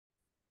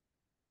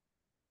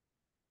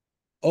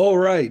All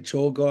right,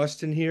 Joel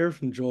Gausten here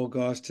from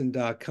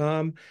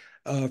joelgausten.com.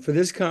 For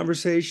this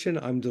conversation,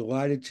 I'm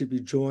delighted to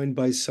be joined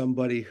by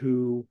somebody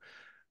who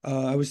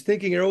I was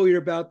thinking earlier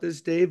about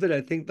this, David.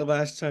 I think the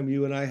last time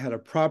you and I had a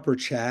proper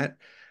chat,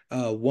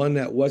 one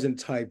that wasn't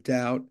typed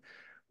out,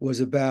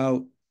 was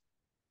about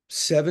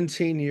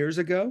 17 years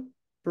ago, Yeah,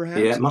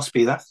 perhaps. it must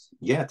be that.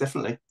 Yeah,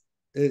 definitely.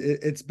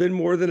 It's been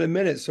more than a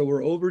minute, so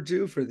we're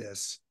overdue for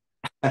this.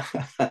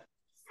 I'm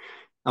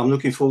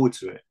looking forward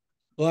to it.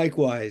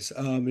 Likewise,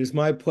 it is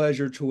my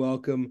pleasure to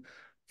welcome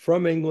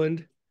from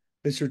England,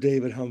 Mr.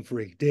 David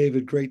Humphrey.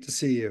 David, great to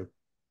see you.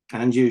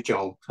 And you,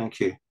 Joel. Thank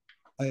you.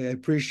 I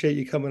appreciate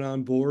you coming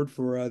on board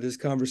for this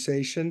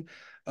conversation,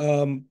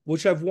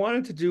 which I've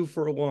wanted to do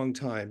for a long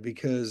time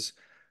because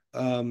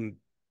um,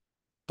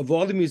 of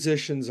all the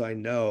musicians I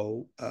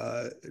know,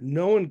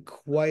 no one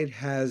quite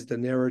has the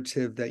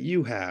narrative that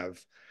you have.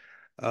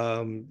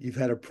 You've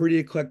had a pretty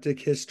eclectic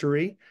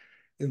history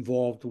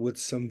involved with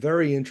some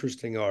very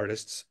interesting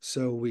artists,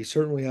 so we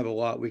certainly have a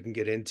lot we can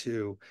get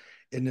into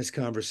in this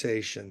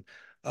conversation.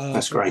 Uh,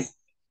 That's but great.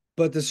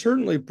 but to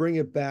certainly bring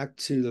it back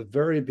to the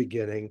very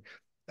beginning,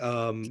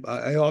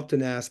 I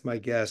often ask my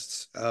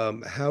guests,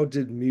 how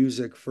did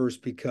music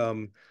first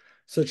become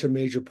such a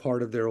major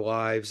part of their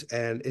lives?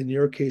 And in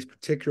your case,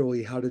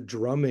 particularly, how did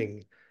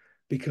drumming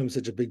become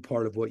such a big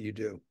part of what you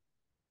do?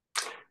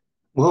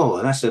 Well,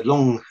 that's a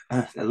long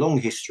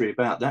history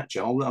about that,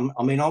 Joel.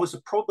 I mean, I was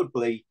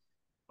probably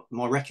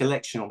my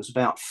recollection. I was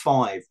about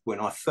 5 when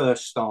I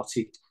first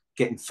started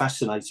getting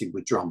fascinated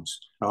with drums.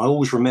 And I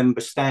always remember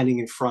standing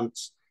in front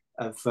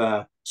of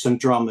some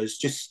drummers,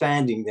 just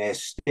standing there,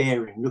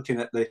 staring,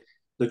 looking at the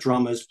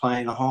drummers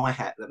playing a hi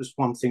hat. That was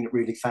one thing that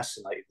really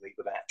fascinated me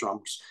about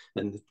drums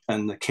and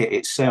the kit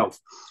itself.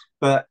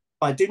 But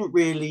I didn't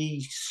really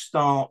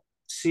start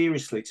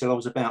seriously till I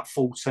was about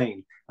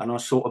 14, and I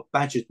sort of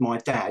badgered my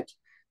dad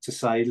to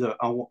say, "Look,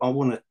 I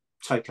want to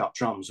take up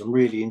drums. I'm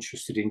really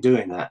interested in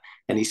doing that."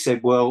 And he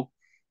said, "Well,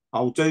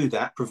 I'll do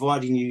that,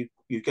 providing you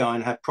go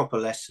and have proper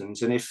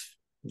lessons. And if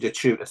the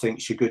tutor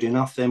thinks you're good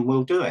enough, then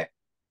we'll do it."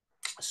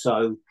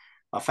 So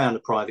I found a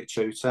private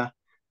tutor,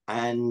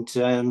 and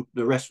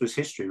the rest was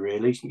history,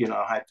 really. You know,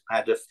 I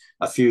had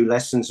a few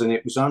lessons, and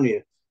it was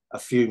only a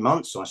few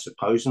months, I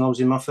suppose, and I was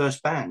in my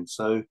first band.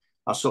 So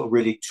I sort of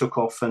really took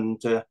off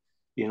and,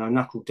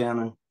 knuckled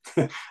down,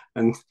 and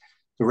and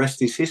the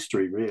rest is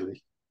history,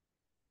 really.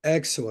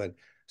 Excellent.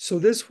 So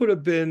this would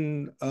have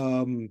been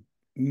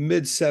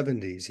mid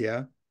 70s,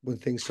 yeah, when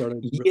things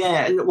started.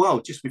 Yeah, and well,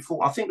 just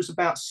before, I think it was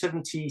about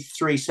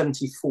 73,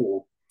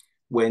 74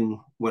 when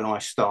I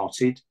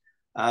started.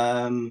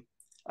 Um,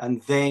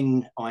 and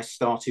then I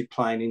started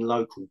playing in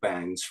local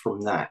bands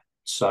from that.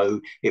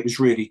 So it was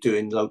really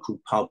doing local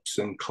pubs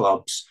and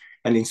clubs.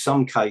 And in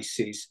some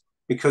cases,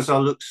 because I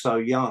looked so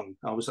young,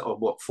 I was,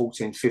 what,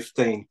 14,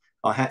 15,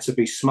 I had to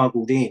be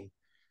smuggled in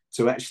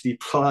to actually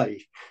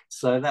play.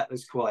 So that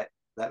was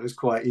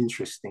quite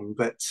interesting.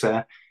 But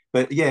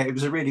yeah, it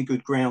was a really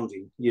good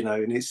grounding,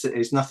 and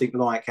it's nothing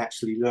like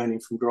actually learning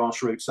from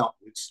grassroots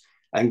upwards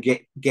and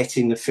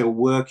getting the feel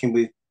working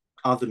with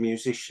other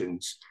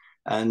musicians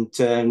and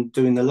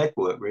doing the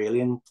legwork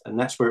really, and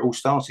that's where it all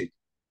started.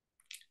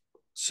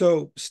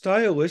 So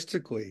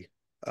stylistically,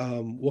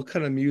 what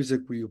kind of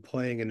music were you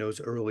playing in those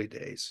early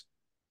days?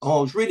 Oh,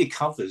 it was really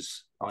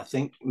covers. I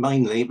think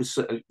mainly it was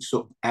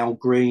sort of Al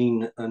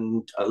Green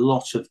and a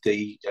lot of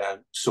the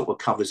sort of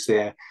covers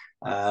there.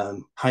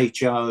 Hey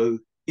Joe,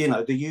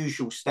 the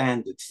usual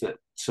standards that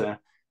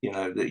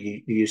that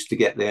you used to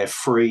get there.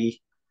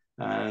 Free,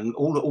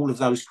 all of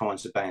those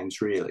kinds of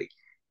bands really.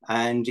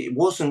 And it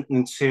wasn't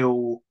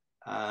until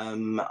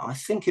I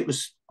think it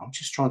was. I'm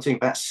just trying to think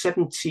about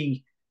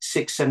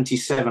 76,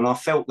 77. I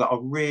felt that I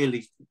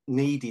really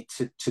needed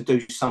to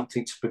do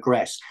something to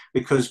progress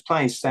because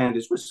playing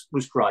standards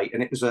was great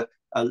and it was a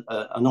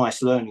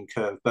nice learning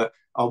curve, but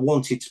I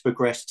wanted to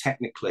progress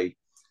technically.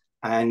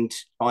 And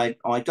I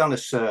done a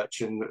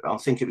search, and I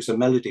think it was a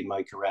Melody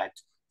Maker ad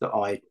that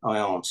I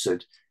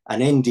answered,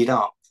 and ended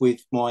up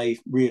with my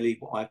really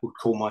what I would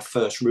call my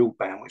first real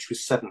band, which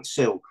was Seventh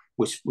Seal,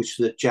 which was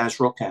a jazz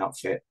rock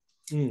outfit.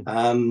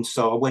 Mm.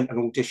 So I went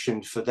and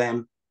auditioned for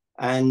them,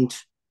 and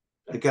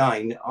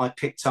again I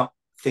picked up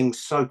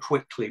things so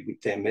quickly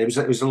with them. It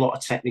was a lot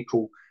of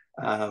technical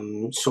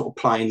sort of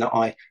playing that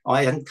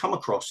I hadn't come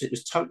across. It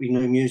was totally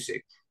new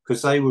music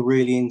because they were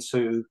really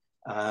into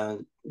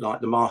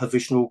like the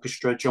Mahavishnu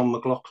Orchestra, John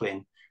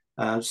McLaughlin.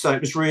 So it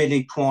was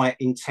really quite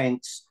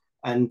intense,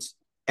 and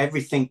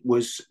everything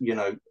was,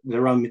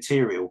 their own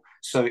material.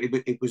 So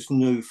it was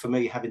new for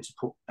me having to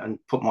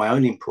put my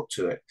own input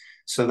to it.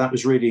 So that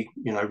was really,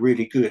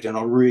 really good, and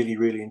I really,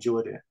 really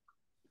enjoyed it.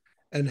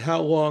 And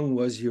how long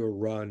was your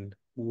run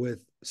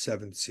with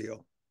Seventh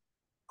Seal?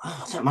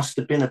 Oh, that must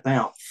have been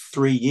about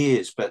 3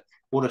 years. But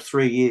what a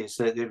 3 years!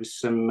 There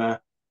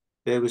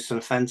was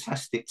some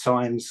fantastic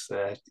times,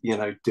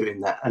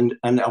 doing that,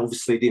 and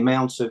obviously the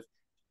amount of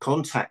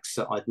contacts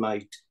that I'd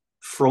made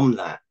from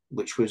that,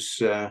 which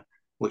was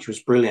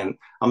brilliant.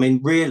 I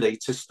mean, really,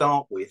 to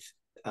start with,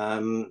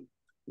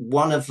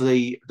 one of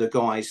the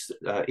guys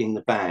in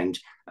the band,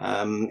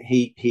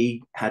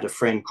 he had a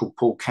friend called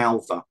Paul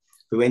Calver,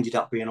 who ended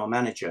up being our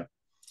manager.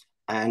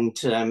 And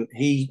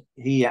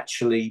he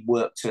actually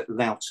worked at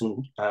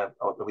Loughton.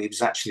 He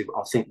was actually,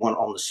 I think, one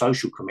on the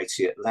social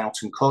committee at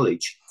Loughton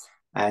College.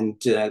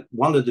 And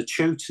one of the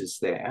tutors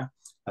there,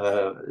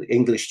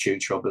 English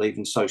tutor, I believe,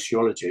 in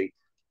sociology,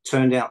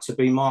 turned out to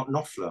be Mark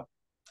Knopfler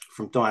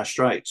from Dire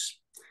Straits.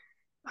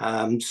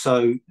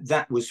 So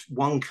that was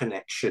one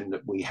connection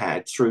that we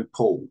had through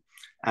Paul.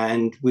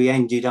 And we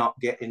ended up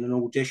getting an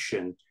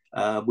audition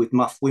with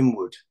Muff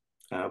Winwood,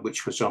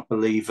 which was, I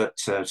believe, at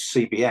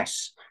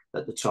CBS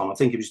at the time. I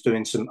think he was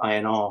doing some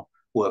A&R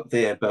work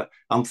there. But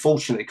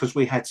unfortunately, because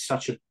we had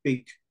such a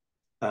big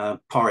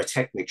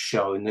pyrotechnics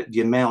show, and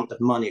the amount of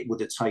money it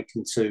would have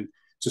taken to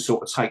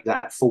sort of take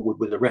that forward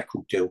with a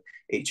record deal,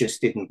 it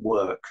just didn't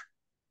work.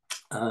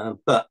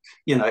 But,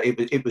 you know,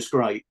 it was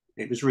great.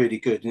 It was really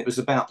good. And it was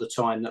about the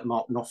time that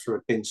Mark Knopfler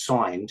had been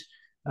signed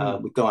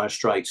with Dire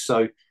Straits.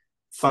 So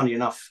funny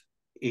enough,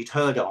 he'd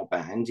heard our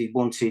band. He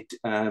wanted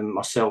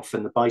myself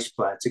and the bass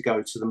player to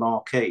go to the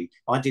marquee.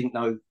 I didn't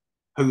know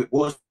who it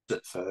was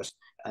at first.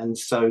 And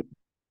so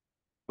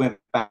went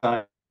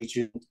back,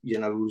 you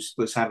know,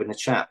 was having a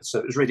chat. So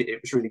it was really,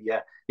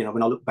 you know,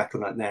 when I look back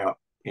on that now,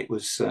 it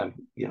was,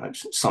 you know,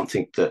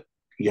 something that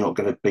you're not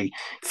going to be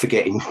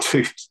forgetting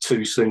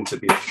too soon, to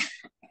be honest.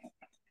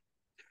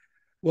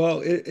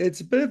 Well,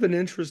 it's a bit of an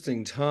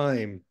interesting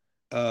time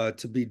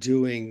to be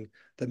doing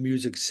the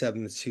music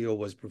Seventh Seal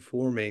was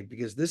performing,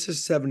 because this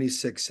is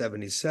 76,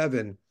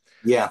 77.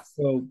 Yeah,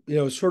 So, you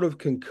know, sort of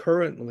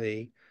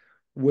concurrently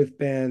with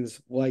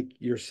bands like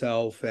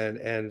yourself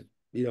and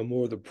you know,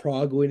 more of the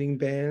prog winning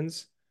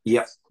bands,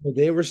 yeah,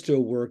 they were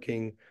still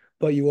working,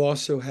 but you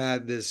also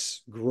had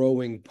this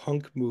growing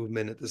punk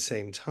movement at the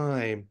same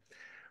time,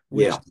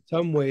 which yeah, in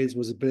some ways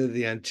was a bit of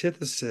the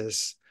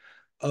antithesis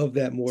of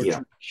that more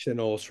yeah,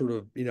 traditional sort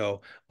of, you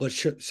know, let's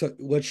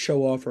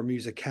show off our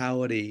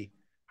musicality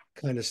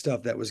kind of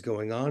stuff that was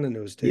going on in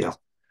those yeah, days.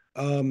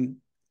 Um,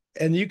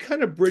 and you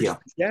kind of bridged yeah.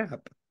 the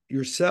gap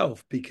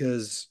yourself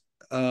because,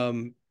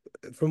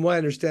 from what I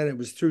understand, it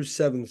was through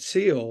Seventh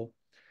Seal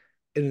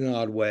in an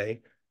odd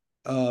way,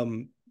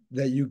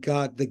 that you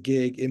got the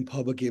gig in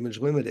Public Image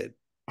Limited.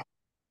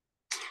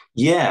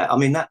 Yeah, I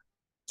mean that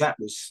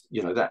was,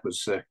 you know, that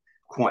was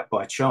quite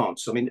by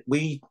chance. I mean,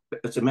 we,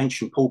 as I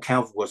mentioned, Paul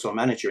Calver was our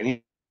manager, and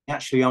he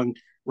actually owned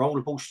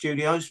Rollerball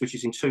Studios, which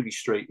is in Tooley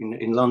Street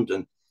in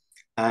London.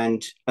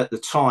 And at the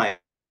time,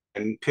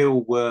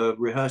 PiL were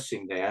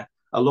rehearsing there,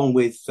 along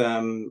with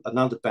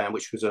another band,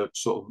 which was a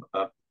sort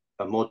of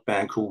a mod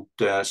band called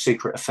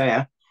Secret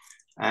Affair,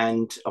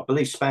 and I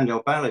believe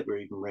Spandau Ballet were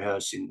even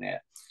rehearsing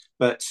there.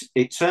 But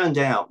it turned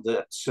out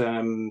that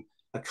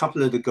a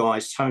couple of the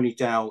guys, Tony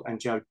Dow and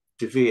Joe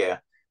DeVere,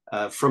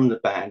 from the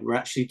band, were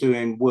actually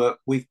doing work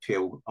with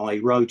PiL,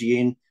 i.e.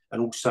 roadieing,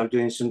 and also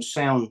doing some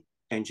sound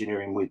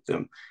engineering with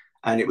them.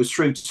 And it was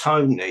through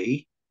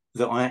Tony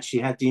that I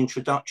actually had the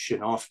introduction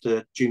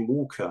after Jim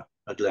Walker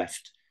had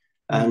left.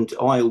 Mm. And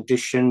I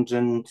auditioned,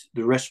 and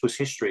the rest was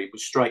history. It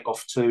was straight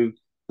off to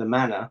the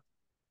Manor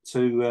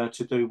to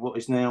do what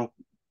is now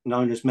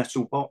known as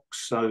Metal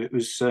Box. So it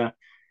was,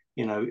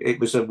 you know, it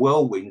was a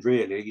whirlwind,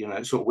 really. You know,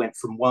 it sort of went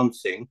from one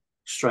thing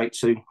straight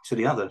to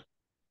the other.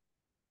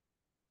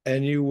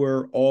 And you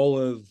were all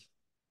of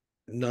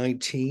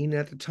 19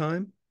 at the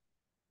time?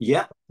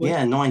 Yeah, What?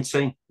 yeah,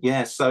 19.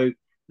 Yeah, so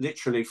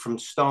literally from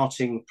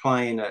starting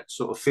playing at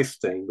sort of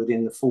 15,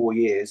 within the 4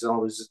 years, I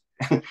was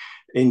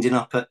ending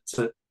up at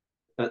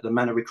the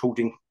Manor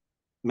recording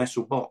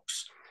Metal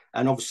Box.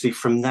 And obviously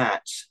from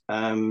that,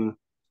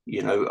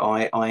 you know,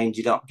 I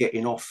ended up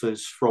getting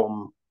offers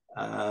from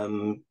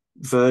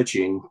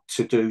Virgin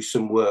to do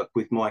some work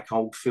with Mike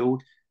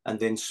Oldfield, and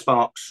then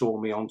SPARKS saw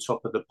me on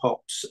Top of the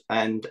Pops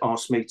and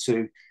asked me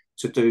to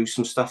do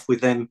some stuff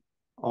with them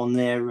on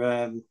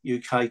their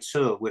UK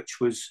tour, which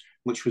was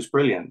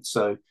brilliant.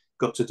 So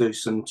got to do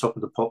some Top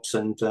of the Pops,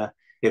 and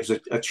it was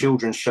a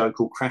children's show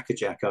called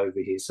Crackerjack over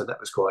here, so that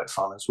was quite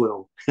fun as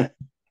well.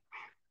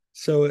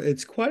 So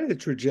it's quite a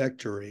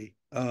trajectory,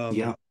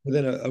 Yeah,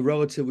 within a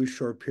relatively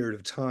short period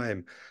of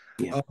time.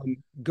 yeah,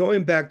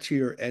 Going back to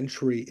your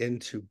entry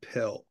into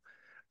PiL,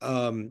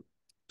 um,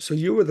 so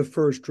you were the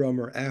first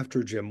drummer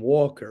after Jim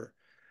Walker.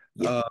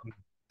 yeah, Um,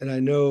 and I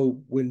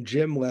know when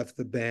Jim left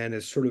the band,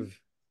 it sort of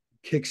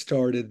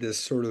kickstarted this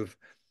sort of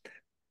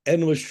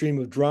endless stream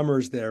of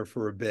drummers there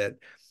for a bit.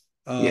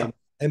 yeah,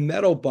 And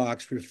Metal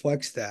Box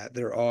reflects that.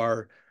 There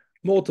are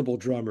multiple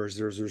drummers.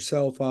 There's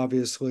yourself,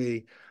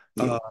 obviously.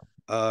 yeah,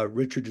 Uh,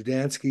 Richard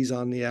Dudansky's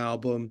on the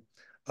album.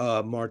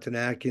 Martin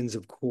Atkins,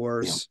 of yeah.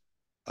 course.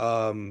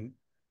 Um,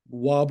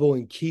 Wobble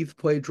and Keith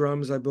play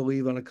drums, I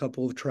believe, on a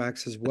couple of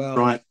tracks as well.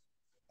 Right.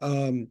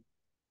 Um,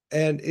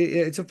 and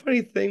it's a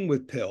funny thing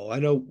with PiL. I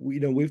know, you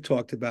know, we've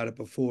talked about it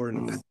before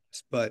in the Mm,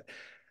 past, but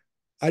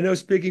I know,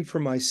 speaking for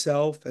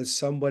myself as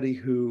somebody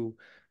who,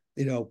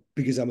 you know,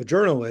 because I'm a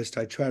journalist,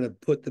 I try to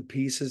put the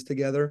pieces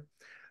together.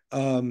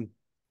 Um,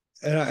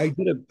 and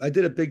I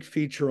did a big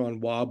feature on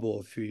Wobble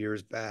a few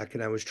years back,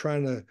 and I was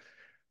trying to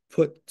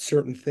put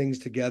certain things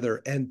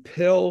together. And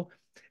PiL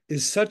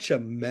is such a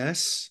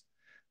mess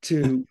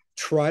to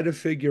try to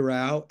figure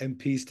out and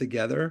piece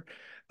together.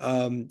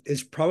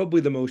 It's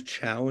probably the most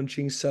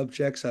challenging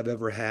subjects I've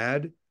ever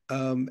had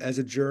as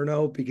a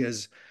journo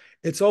because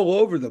it's all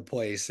over the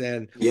place.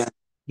 And Yeah,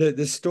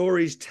 the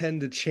stories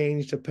tend to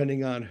change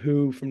depending on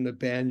who from the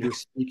band you're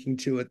speaking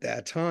to at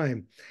that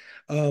time.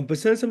 But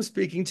since I'm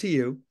speaking to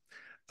you,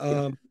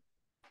 yeah, um,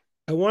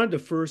 I wanted to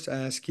first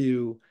ask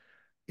you,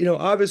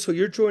 obviously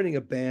you're joining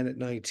a band at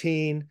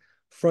 19,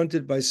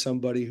 fronted by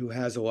somebody who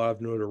has a lot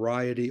of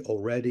notoriety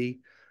already,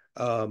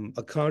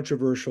 a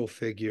controversial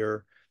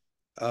figure.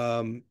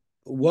 Um,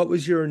 what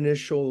was your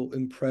initial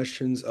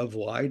impressions of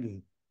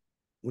Lydon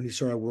when you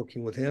started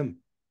working with him?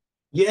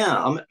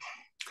 yeah.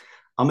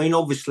 I mean,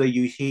 obviously,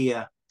 you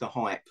hear the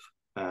hype,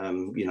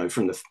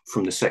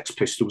 from the Sex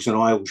Pistols, and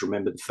I always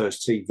remember the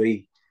first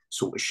TV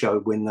sort of show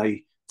when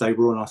they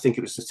were on. I think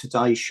it was the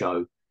Today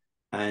Show,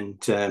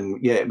 and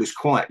yeah, it was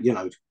quite,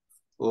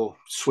 or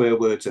swear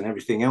words and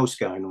everything else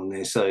going on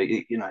there. So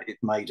it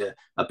made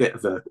a bit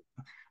of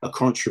a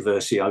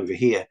controversy over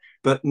here.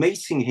 But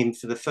meeting him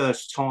for the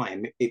first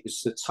time, it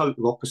was the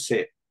total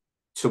opposite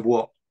to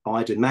what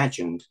I'd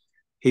imagined.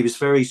 He was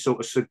very sort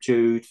of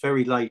subdued,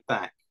 very laid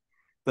back,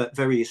 but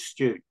very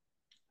astute.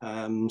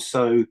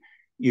 So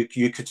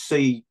you could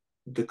see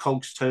the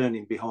cogs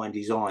turning behind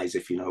his eyes,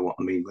 if you know what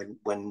I mean,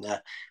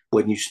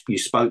 when you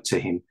spoke to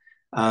him.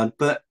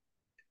 But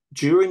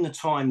during the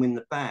time in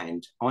the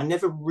band, I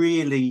never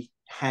really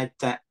had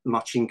that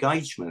much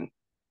engagement.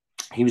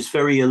 He was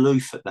very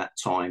aloof at that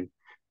time.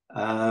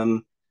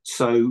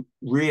 So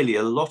really,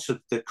 a lot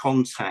of the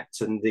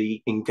contact and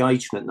the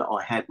engagement that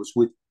I had was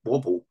with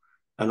Wobble,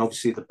 and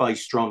obviously the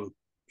bass drum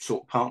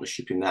sort of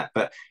partnership in that.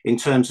 But in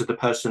terms of the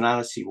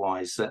personality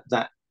wise,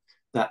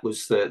 that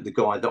was the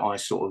guy that I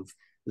sort of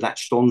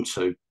latched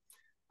onto.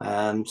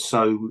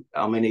 So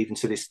I mean, even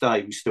to this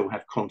day, we still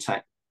have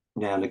contact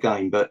now and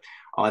again. But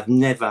I've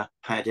never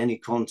had any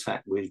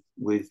contact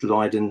with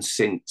Lydon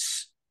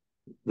since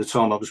the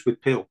time I was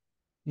with PiL.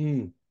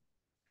 Hmm.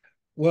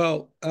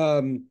 Well,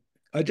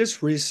 I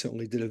just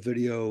recently did a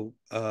video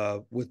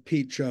with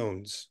Pete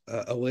Jones,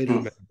 a later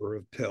Mm. member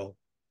of PiL.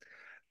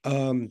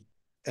 Um,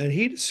 and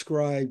he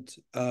described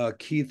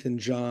Keith and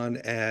John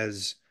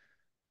as,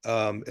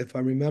 if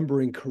I'm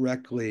remembering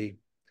correctly,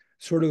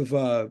 sort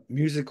of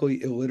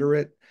musically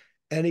illiterate.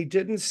 And he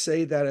didn't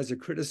say that as a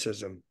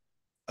criticism.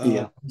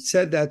 Yeah, He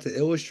said that to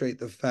illustrate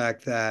the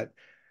fact that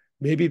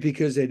maybe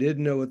because they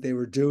didn't know what they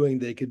were doing,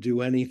 they could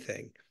do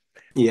anything.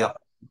 yeah,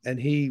 And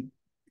he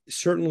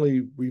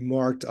certainly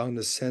remarked on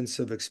the sense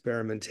of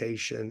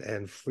experimentation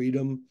and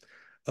freedom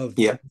of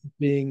yeah,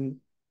 being,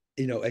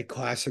 a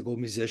classical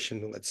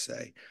musician, let's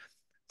say.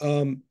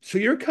 So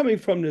you're coming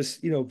from this,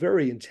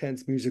 very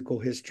intense musical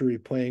history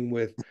playing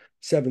with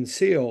Seven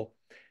Seal.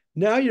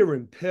 Now you're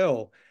in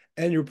PiL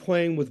and you're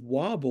playing with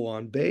Wobble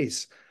on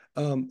bass.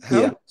 How would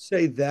yeah. you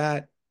say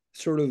that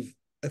sort of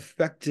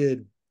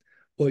affected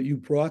what you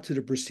brought to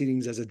the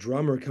proceedings as a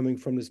drummer coming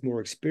from this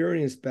more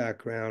experienced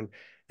background?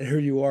 And here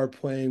you are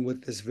playing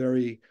with this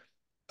very,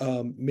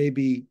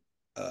 maybe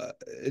uh,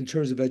 in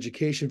terms of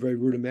education, very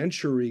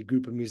rudimentary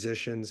group of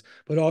musicians,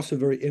 but also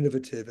very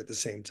innovative at the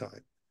same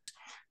time.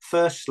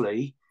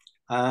 Firstly,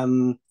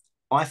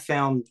 I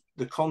found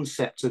the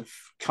concept of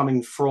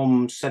coming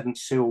from Seventh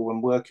Seal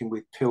and working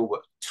with PiL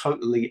were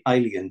totally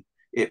alien.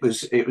 It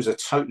was a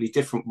totally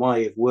different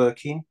way of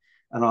working,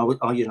 and I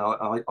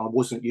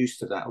wasn't used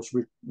to that. I was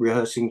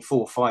rehearsing 4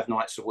 or 5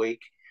 nights a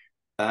week,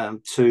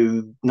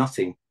 to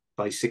nothing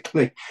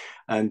basically,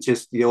 and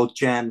just the odd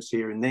jams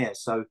here and there.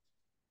 So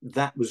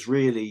that was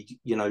really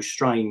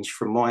strange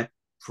from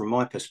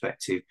my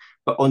perspective.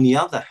 But on the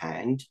other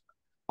hand,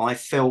 I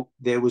felt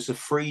there was a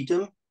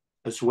freedom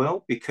as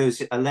well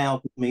because it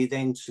allowed me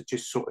then to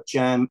just sort of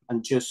jam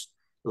and just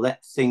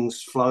let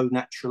things flow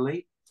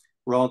naturally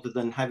rather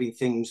than having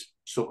things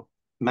sort of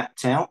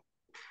mapped out.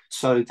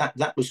 So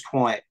that was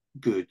quite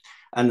good.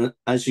 And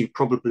as you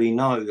probably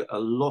know, a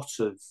lot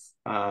of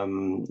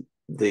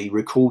the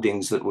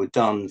recordings that were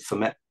done for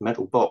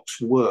Metal Box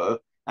were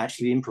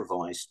actually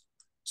improvised.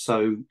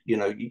 So,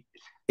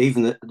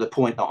 even at the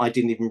point that I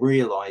didn't even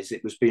realize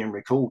it was being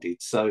recorded.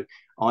 So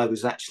I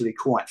was actually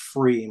quite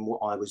free in what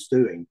I was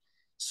doing.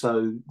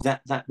 So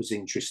that was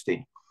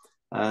interesting.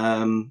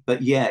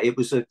 But yeah, it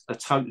was a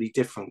totally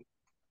different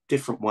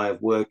way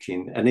of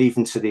working. And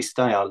even to this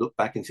day, I look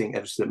back and think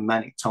it was the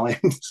manic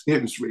times.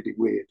 It was really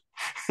weird.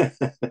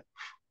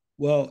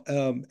 Well,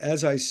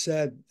 as I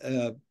said,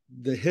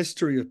 the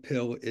history of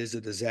PiL is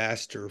a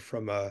disaster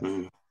from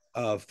Mm.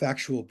 a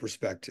factual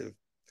perspective.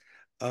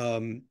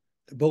 Um,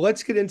 but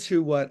let's get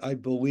into what I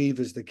believe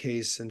is the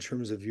case in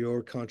terms of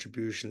your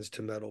contributions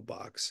to Metal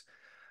Box.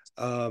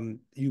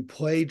 You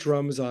play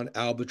drums on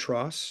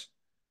Albatross.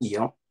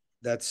 Yeah,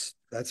 That's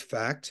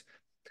fact.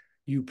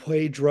 You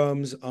play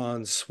drums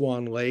on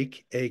Swan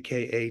Lake,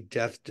 aka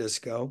Death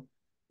Disco.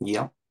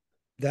 yeah.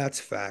 That's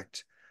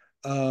fact.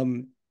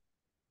 Um,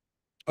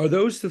 are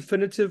those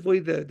definitively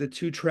the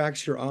two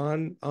tracks you're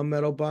on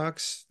Metal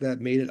Box that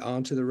made it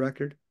onto the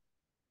record?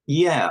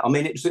 Yeah, I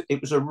mean,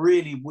 it was a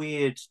really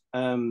weird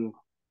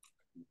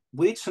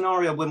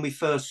scenario when we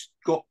first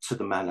got to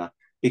the manor,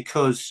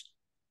 because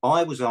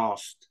I was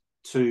asked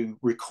to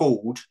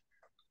record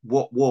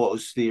what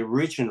was the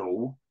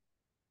original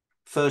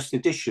first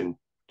edition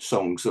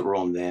songs that were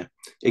on there,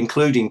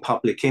 including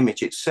Public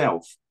Image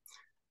itself.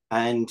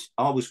 And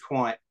I was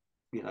quite,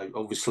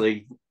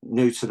 obviously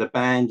new to the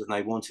band, and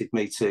they wanted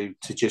me to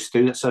just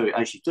do that. So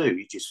as you do,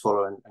 you just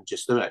follow and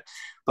just do it.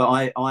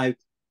 But I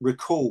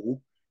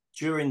recall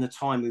during the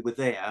time we were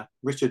there,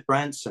 Richard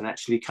Branson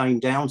actually came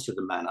down to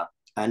the manor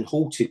and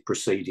halted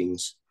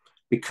proceedings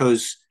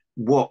because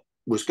what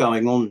was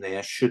going on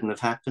there shouldn't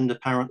have happened,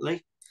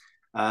 apparently.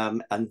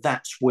 And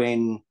that's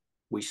when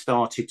we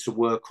started to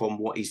work on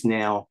what is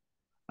now,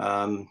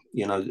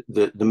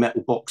 the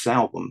Metal Box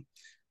album.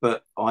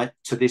 But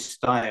to this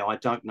day, I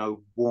don't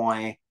know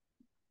why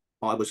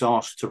I was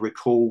asked to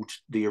record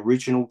the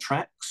original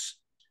tracks.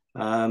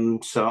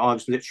 So I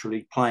was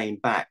literally playing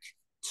back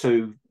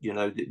to,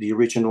 the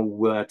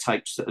original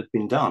tapes that had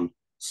been done.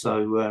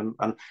 So,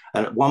 and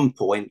at one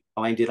point,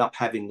 I ended up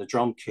having the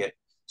drum kit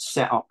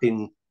set up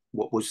in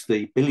what was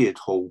the billiard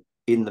hall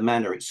in the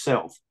manor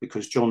itself,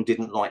 because John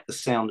didn't like the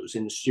sound that was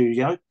in the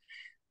studio.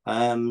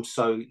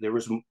 So there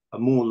was a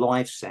more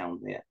live sound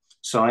there.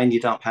 So I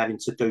ended up having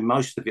to do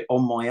most of it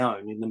on my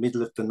own in the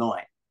middle of the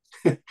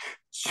night,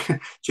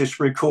 just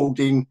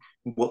recording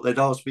what they'd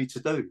asked me to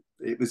do.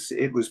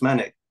 It was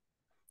manic.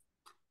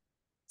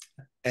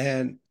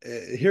 And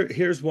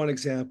here's one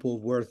example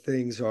of where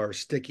things are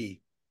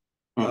sticky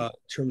Mm. in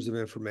terms of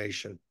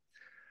information.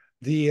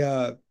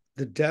 The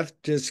Death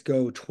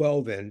Disco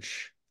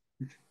 12-inch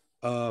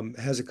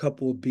has a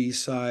couple of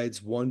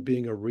B-sides, one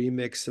being a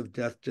remix of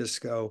Death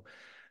Disco,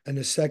 and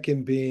the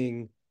second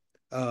being,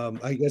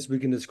 I guess we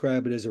can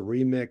describe it as a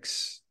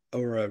remix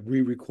or a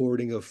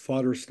re-recording of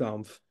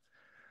Fodderstumpf.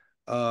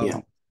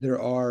 Yeah,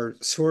 There are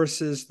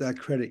sources that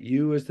credit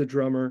you as the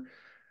drummer.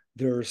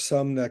 There are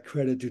some that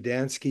credit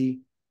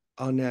Dudansky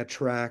on that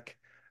track.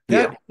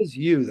 That yeah. is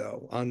you,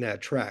 though, on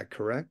that track,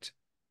 correct?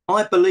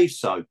 I believe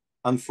so.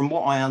 And from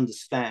what I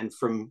understand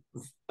from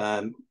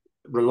um,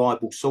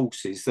 reliable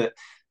sources,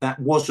 that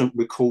wasn't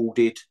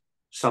recorded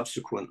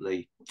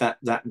subsequently. That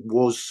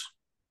was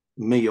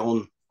me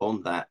on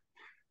that.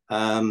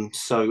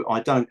 So I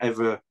don't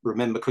ever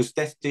remember, because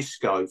Death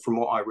Disco, from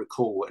what I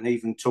recall, and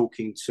even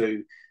talking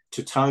to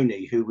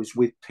Tony, who was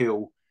with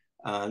PiL,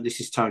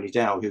 this is Tony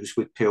Dow, who was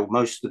with PiL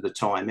most of the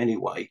time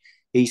anyway.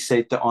 He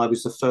said that I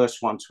was the first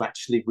one to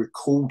actually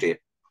record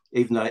it,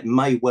 even though it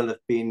may well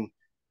have been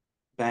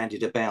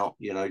bandied about,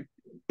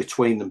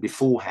 between them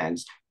beforehand.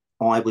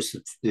 I was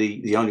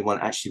the only one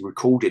actually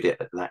recorded it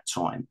at that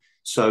time.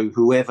 So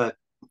whoever,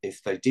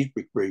 if they did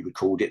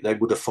re-record it, they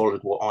would have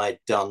followed what I had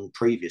done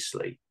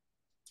previously.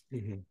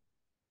 Mhm.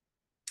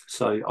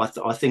 So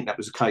I think that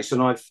was the case,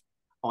 and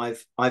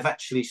I've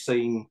actually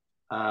seen.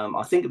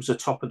 I think it was a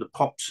Top of the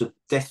Pops of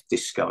Death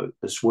Disco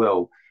as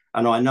well,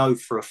 and I know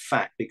for a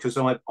fact because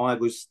I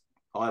was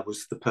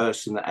the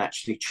person that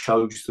actually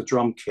chose the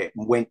drum kit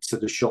and went to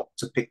the shop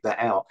to pick that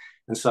out.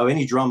 And so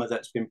any drummer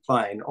that's been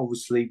playing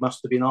obviously must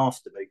have been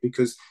after me,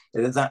 because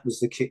that was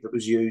the kit that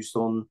was used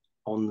on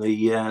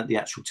the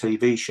actual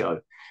TV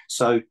show.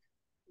 So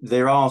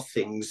there are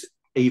things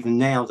even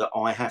now that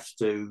I have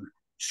to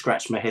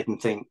scratch my head and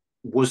think,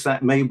 was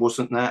that me?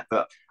 Wasn't that?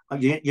 But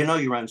you know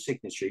your own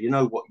signature. You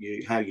know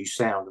how you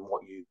sound and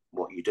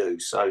what you do.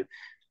 So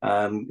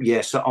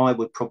yeah, so I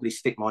would probably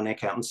stick my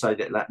neck out and say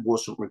that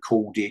wasn't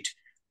recorded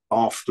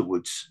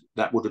afterwards.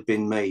 That would have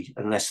been me,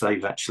 unless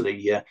they've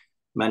actually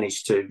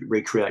managed to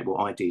recreate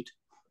what I did.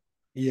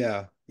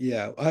 Yeah,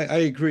 yeah, I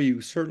agree.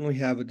 You certainly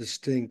have a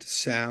distinct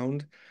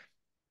sound.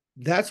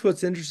 That's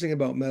what's interesting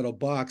about Metal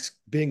Box,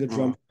 being a Mm.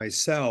 drummer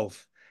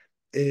myself,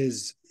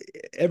 is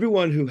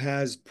everyone who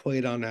has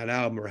played on that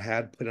album or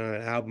had played on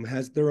that album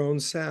has their own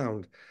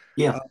sound.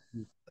 Yeah, Uh,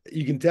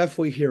 you can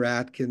definitely hear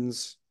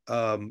Atkins.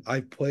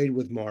 I've played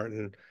with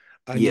Martin.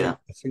 I know yeah,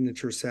 the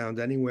signature sound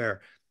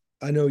anywhere.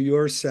 I know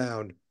your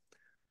sound.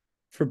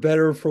 For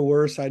better or for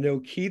worse, I know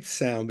Keith's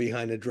sound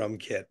behind the drum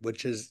kit,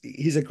 which is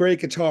he's a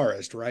great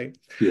guitarist, right?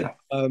 yeah,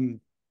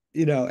 Um,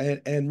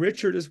 and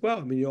Richard as well.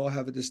 I mean, you all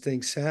have a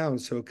distinct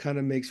sound, so it kind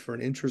of makes for an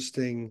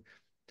interesting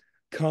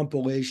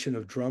compilation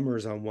of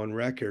drummers on one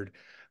record.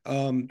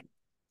 Um,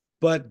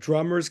 but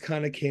drummers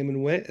kind of came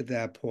and went at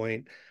that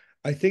point.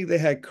 I think they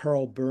had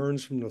Carl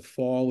Burns from the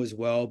Fall as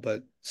well,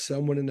 but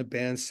someone in the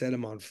band set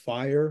him on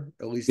fire.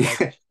 At least that's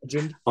yeah.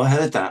 legend. I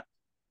heard that.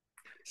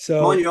 Mind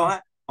So you,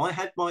 I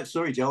had my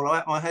sorry, Joel.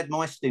 I had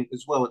my stint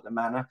as well at the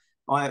Manor.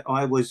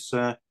 I was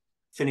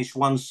finished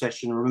one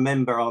session.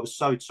 Remember, I was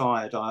so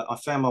tired. I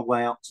found my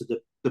way up to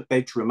the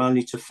bedroom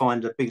only to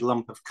find a big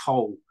lump of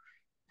coal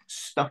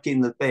stuck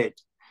in the bed.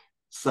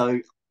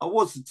 So I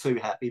wasn't too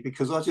happy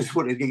because I just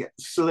wanted to get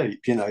to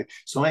sleep.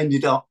 So I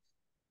ended up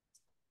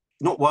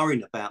not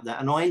worrying about that,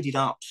 and I ended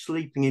up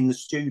sleeping in the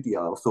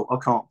studio. I thought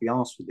I can't be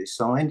asked for this,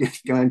 so I ended up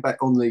going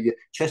back on the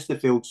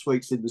Chesterfield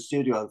suites in the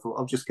studio. I thought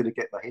I'm just going to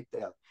get my head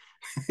down.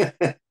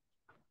 and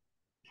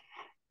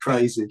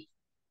Crazy.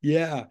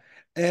 yeah,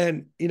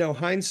 And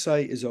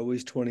hindsight is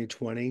always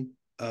 2020.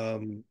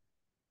 And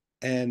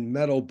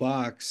Metal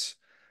Box,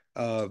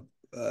 uh,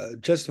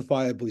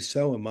 justifiably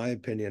so, in my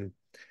opinion,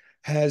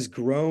 has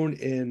grown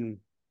in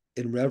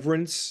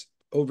reverence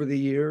over the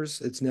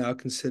years. It's now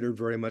considered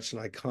very much an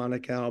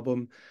iconic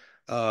album.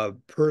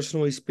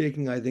 Personally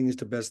speaking, I think it's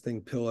the best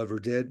thing PiL ever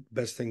did,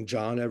 best thing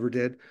John ever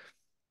did.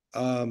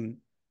 Um,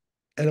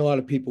 and a lot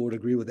of people would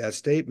agree with that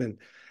statement.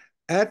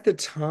 At the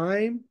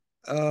time,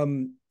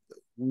 um,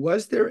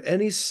 was there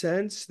any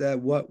sense that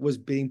what was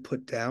being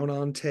put down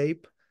on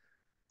tape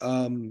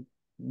um,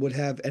 would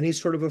have any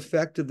sort of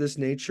effect of this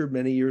nature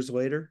many years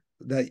later?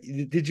 That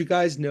did you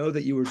guys know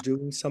that you were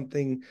doing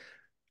something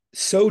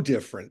so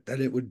different that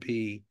it would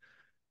be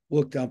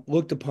looked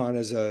upon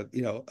as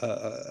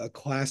a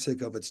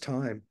classic of its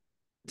time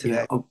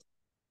Yeah, today?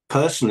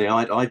 personally,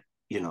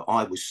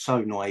 I was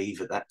so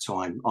naive at that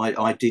time.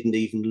 I didn't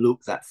even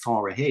look that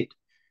far ahead.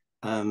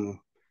 Um,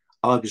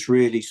 I was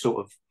really sort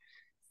of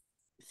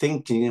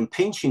thinking and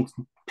pinching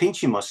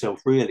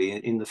myself really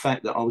in the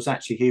fact that I was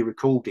actually here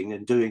recording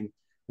and doing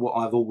what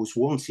I've always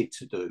wanted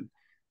to do.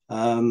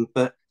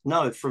 But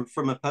no,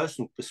 from a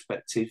personal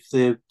perspective,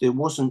 there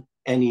wasn't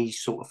any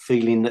sort of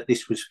feeling that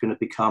this was going to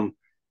become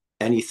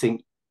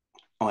anything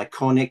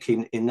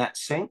iconic in that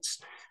sense.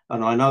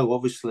 And I know,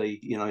 obviously,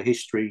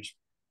 history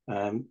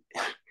um,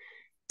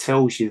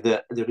 tells you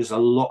that there was a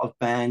lot of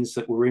bands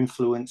that were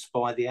influenced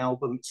by the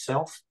album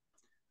itself.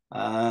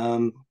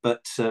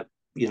 But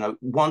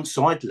once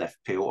I'd left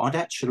PiL, I'd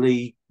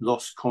actually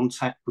lost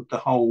contact with the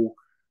whole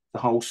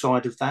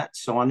side of that.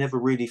 So I never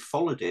really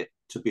followed it,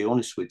 to be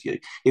honest with you.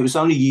 It was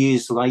only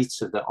years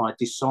later that I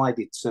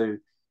decided to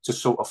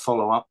sort of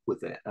follow up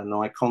with it, and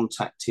I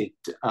contacted.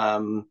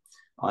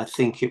 I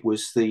think it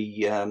was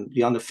the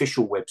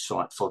unofficial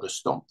website for the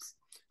Stomp,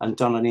 and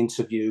done an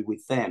interview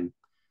with them.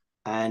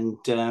 And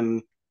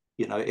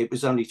it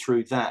was only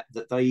through that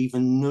they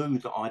even knew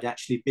that I'd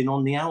actually been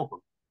on the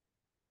album.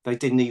 They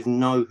didn't even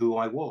know who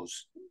I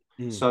was.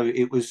 Mm. So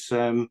it was.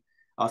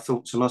 I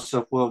thought to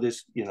myself, well,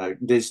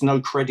 there's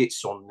no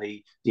credits on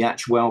the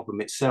actual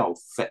album itself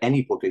for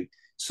anybody.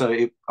 So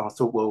I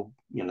thought, well,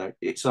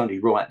 it's only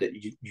right that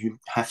you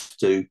have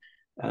to,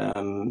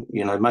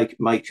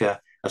 make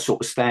a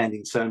sort of stand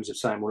in terms of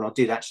saying, well, I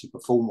did actually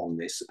perform on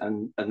this,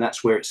 and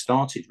that's where it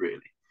started,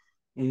 really.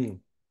 Mm.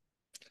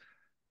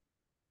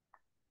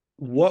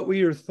 What were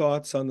your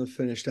thoughts on the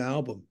finished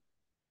album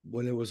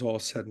when it was all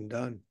said and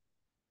done?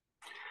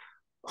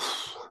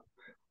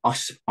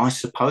 I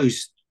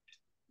suppose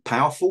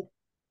powerful.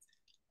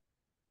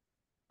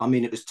 I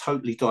mean, it was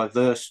totally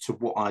diverse to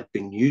what I'd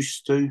been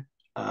used to.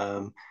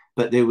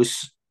 But there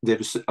was.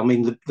 I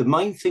mean, the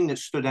main thing that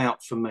stood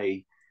out for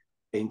me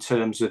in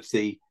terms of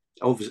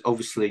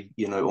obviously,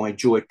 I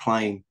enjoyed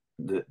playing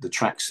the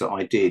tracks that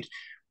I did,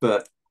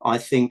 but I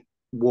think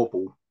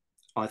Wobble.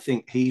 I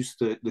think he's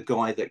the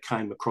guy that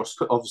came across.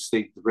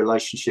 Obviously, the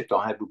relationship that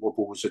I had with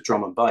Wobble was a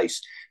drum and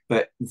bass,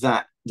 but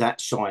that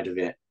side of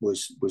it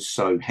was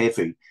so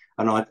heavy,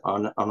 and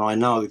I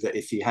know that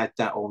if you had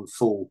that on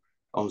full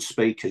on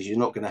speakers, you're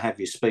not going to have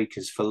your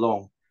speakers for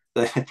long.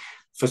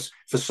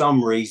 For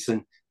some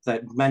reason,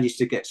 they managed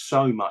to get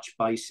so much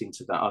bass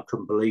into that. I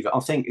couldn't believe it. I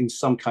think in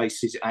some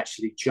cases it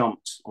actually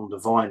jumped on the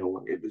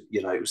vinyl.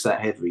 It was that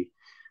heavy.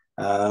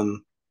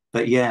 Um,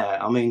 but yeah,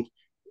 I mean,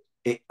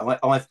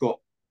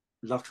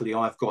 luckily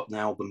I've got an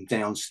album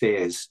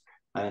downstairs,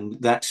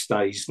 and that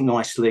stays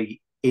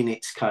nicely in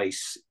its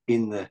case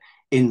in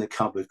the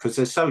cupboard, because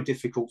they're so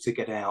difficult to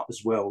get out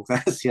as well.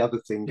 That's the other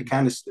thing, the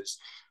canisters.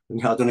 I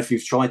don't know if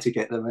you've tried to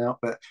get them out,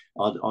 but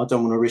I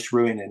don't want to risk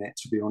ruining it,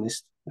 to be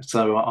honest.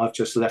 So I've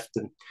just left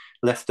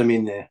them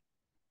in there.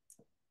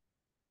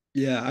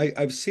 Yeah,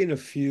 I've seen a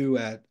few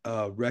at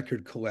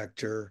record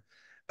collector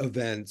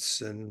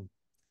events, and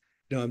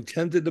I'm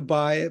tempted to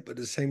buy it, but at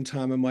the same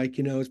time, I'm like,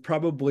 it's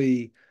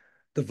probably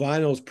the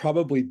vinyl's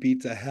probably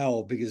beat to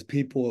hell because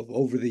people have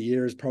over the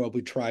years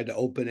probably tried to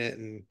open it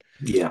and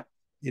Yeah.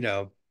 you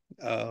know,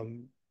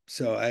 um,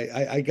 so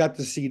I got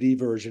the CD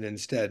version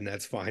instead, and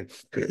that's fine.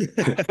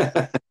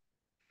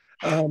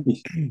 Um,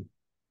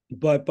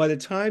 but by the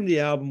time the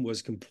album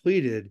was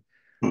completed,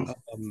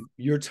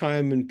 your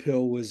time in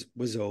PiL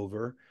was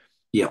over.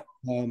 Yeah.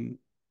 Um,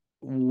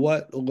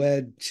 what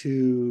led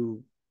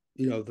to,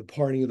 the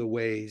parting of the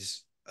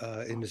ways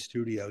in the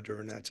studio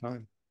during that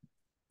time?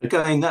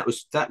 Again, that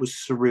was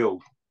surreal.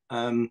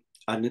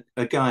 And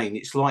again,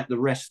 it's like the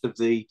rest of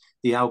the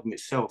album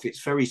itself.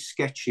 It's very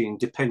sketchy and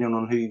depending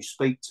on who you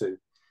speak to.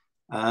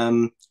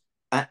 Um,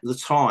 at the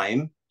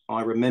time,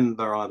 I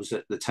remember I was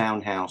at the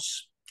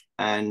townhouse,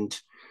 and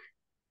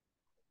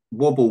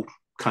Wobble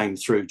came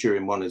through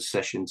during one of the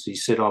sessions. He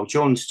said, "Oh,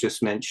 John's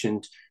just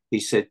mentioned." He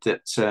said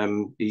that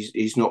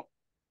he's not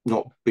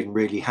been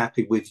really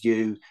happy with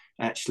you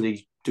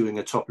actually doing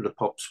a top of the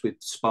pops with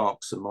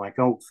SPARKS and Mike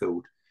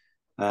Oldfield,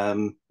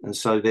 and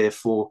so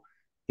therefore,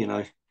 you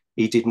know,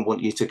 he didn't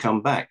want you to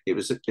come back. It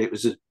was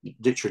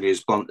literally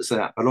as blunt as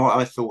that. But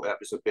I thought that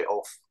was a bit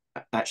off,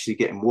 actually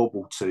getting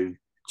Wobble to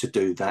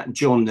do that.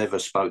 John never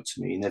spoke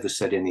to me. He never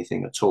said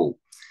anything at all.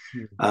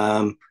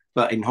 Hmm.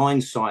 But in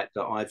hindsight,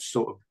 that I've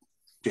sort of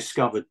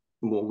discovered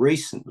more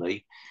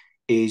recently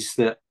is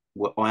that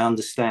what I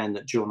understand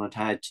that John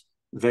had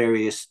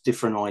various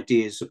different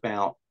ideas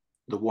about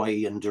the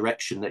way and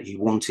direction that he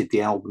wanted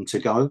the album to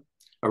go.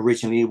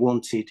 Originally, he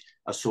wanted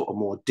a sort of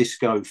more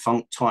disco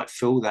funk type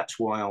feel. That's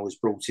why I was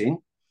brought in,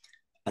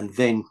 and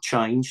then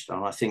changed.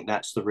 And I think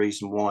that's the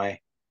reason why,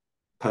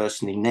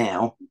 personally,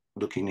 now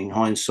looking in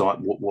hindsight,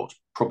 what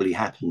probably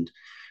happened.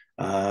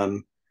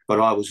 But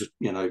I was,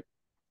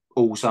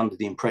 always under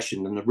the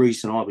impression, and the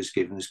reason I was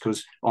given is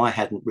because I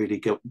hadn't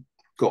really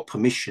got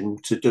permission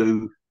to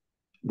do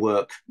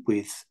work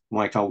with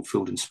Mike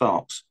Oldfield and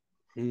Sparks.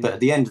 But at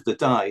the end of the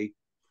day,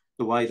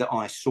 the way that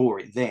I saw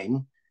it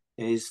then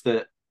is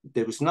that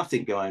there was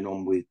nothing going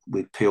on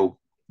with PiL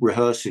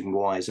rehearsing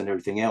wise and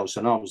everything else,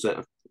 and I was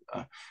at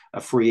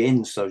a free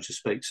end, so to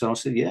speak. So I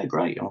said, "Yeah,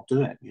 great, I'll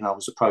do it." I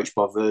was approached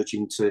by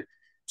Virgin to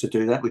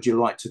do that. Would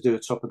you like to do a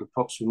Top of the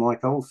Pops with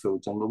Mike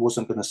Oldfield? And I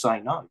wasn't going to say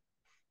no.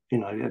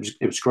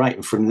 It was great,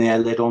 and from there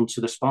led on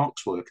to the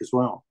Sparks work as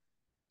well.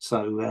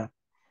 So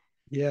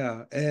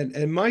Yeah,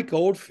 and Mike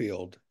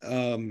Oldfield,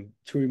 to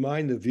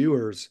remind the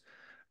viewers,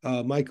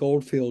 Mike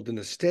Oldfield in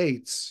the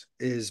States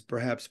is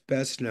perhaps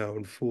best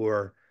known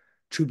for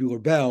Tubular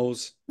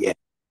Bells, yeah,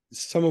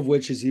 some of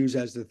which is used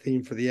as the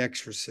theme for The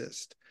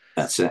Exorcist.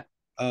 that's it.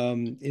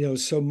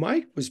 So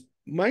Mike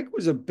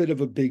was a bit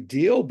of a big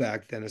deal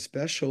back then,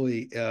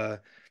 especially. So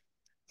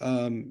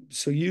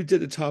you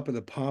did the Top of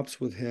the Pops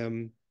with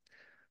him.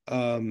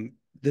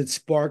 Did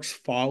Sparks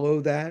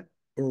follow that,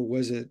 or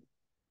was it?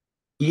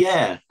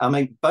 Yeah, I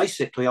mean,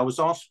 basically, I was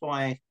asked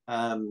by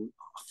I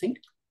think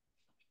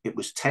it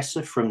was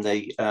Tessa from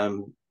the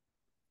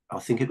I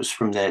think it was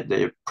from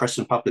their press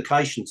and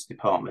publications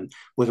department,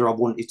 whether I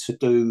wanted to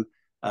do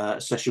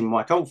a session with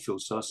Mike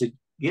Oldfield. So I said,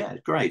 yeah,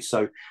 great.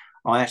 So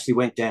I actually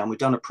went down. We'd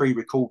done a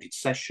pre-recorded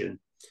session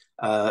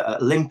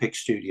at Olympic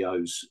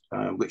Studios,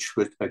 which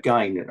was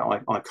again an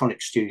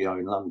iconic studio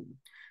in London,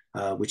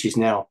 which is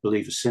now, I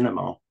believe, a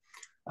cinema.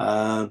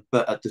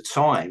 But at the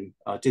time,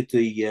 I did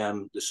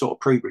the sort of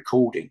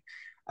pre-recording,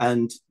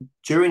 and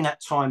during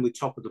that time with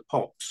Top of the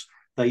Pops,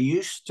 they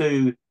used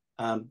to,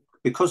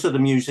 because of the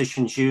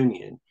Musicians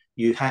Union,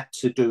 you had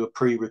to do a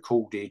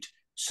pre-recorded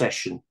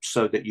session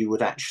so that you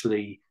would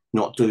actually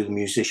not do the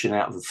musician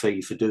out of a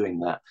fee for doing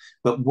that.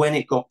 But when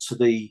it got to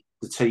the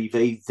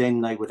TV,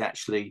 then they would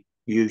actually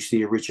use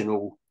the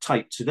original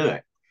tape to do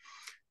it.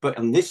 But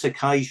on this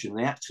occasion,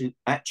 they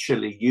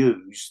actually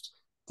used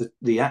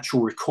the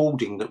actual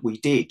recording that we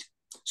did.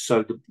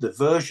 So the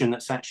version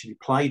that's actually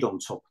played on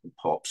Top of the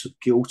Pops of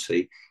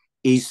Guilty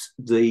is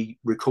the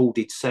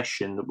recorded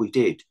session that we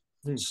did.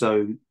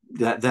 So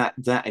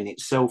that in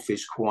itself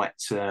is quite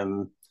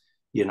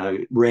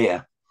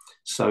rare.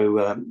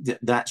 So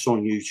that's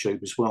on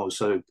YouTube as well.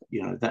 So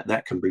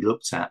that can be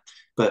looked at.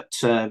 But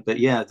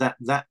yeah,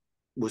 that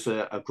was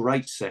a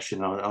great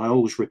session. I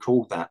always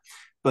recall that.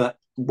 But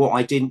what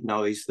I didn't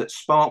know is that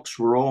Sparks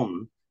were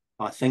on,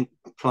 I think,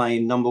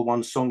 playing Number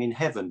One Song in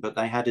Heaven, but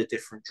they had a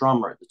different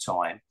drummer at the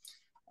time.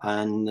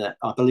 And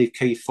I believe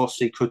Keith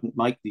Fossey couldn't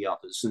make the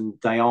others, and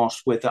they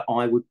asked whether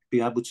I would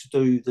be able to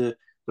do the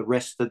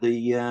rest of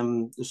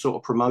the sort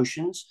of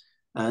promotions,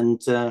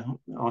 and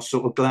I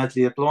sort of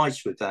gladly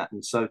obliged with that,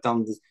 and so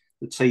done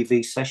the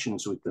TV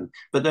sessions with them.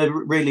 But they're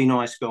really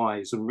nice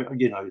guys, and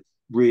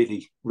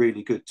really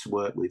really good to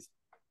work with.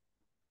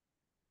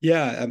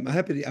 Yeah, I'm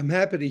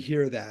happy to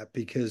hear that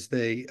because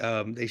they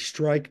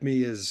strike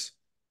me as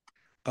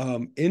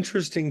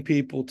interesting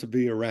people to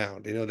be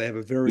around. They have a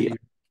Yeah, very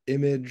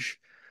image,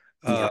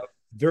 uh, yeah,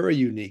 very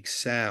unique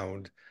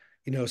sound.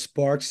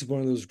 Sparks is one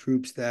of those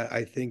groups that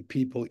I think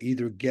people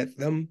either get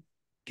them,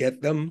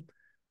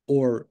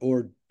 or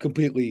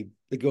completely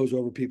it goes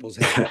over people's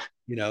head.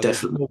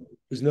 definitely.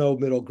 There's no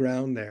middle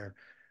ground there.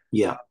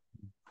 Yeah,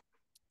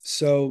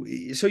 So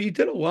you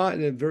did a lot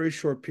in a very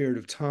short period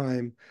of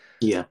time.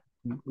 yeah,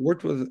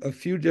 Worked with a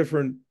few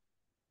different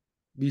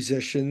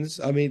musicians.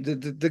 I mean,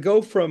 to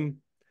go from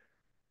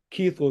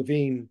Keith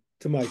Levene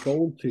to Mike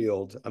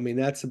Oldfield, I mean,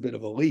 that's a bit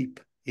of a leap.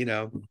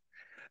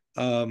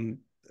 Um,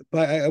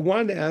 but I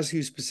wanted to ask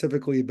you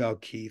specifically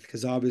about Keith,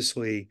 because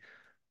obviously,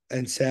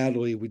 and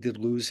sadly, we did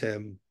lose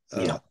him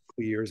yeah, a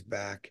few years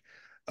back.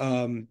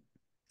 Um,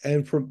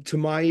 and to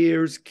my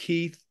ears,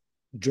 Keith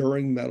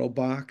during Metal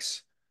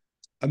Box,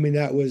 I mean,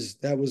 that was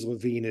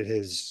Levine at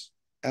his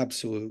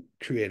absolute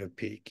creative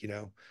peak.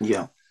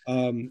 yeah,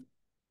 Um,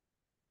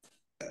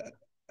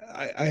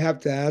 I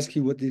have to ask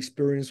you what the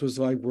experience was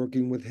like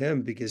working with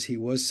him, because he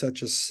was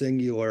such a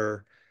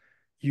singular,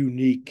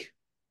 unique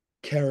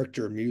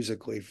character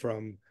musically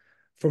from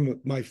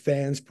my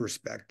fans'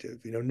 perspective.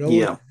 No one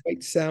yeah,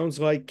 quite sounds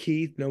like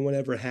Keith. No one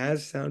ever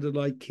has sounded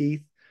like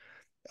Keith.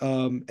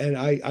 And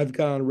I've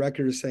got on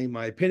record as saying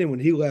my opinion. When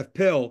he left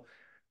PiL,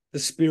 the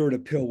spirit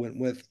of PiL went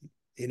with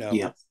him.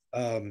 yeah.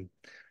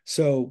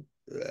 So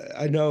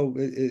I know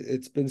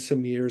it's been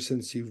some years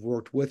since you've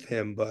worked with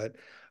him, but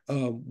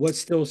what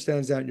still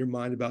stands out in your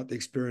mind about the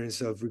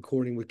experience of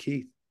recording with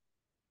Keith?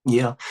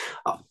 Yeah,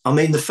 I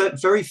mean, the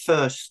very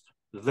first.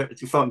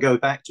 if I can go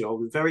back, Joel,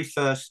 the very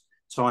first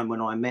time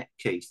when I met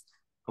Keith,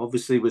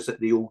 obviously was at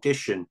the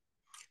audition.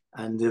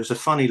 And there was a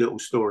funny little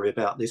story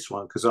about this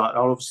one, because I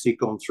obviously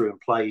gone through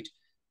and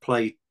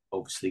played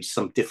obviously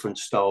some different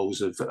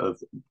styles of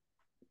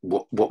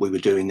what we were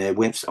doing there.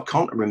 I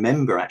can't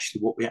remember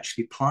actually what we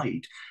actually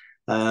played,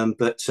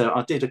 but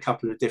I did a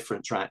couple of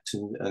different tracks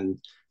and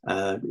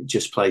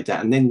just played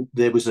that. And then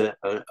there was a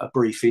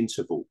brief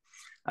interval,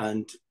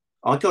 and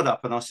I got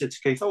up and I said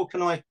to Keith, "Oh,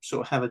 can I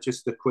sort of have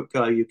just a quick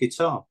go of your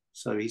guitar?"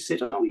 So he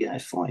said, "Oh yeah,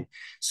 fine."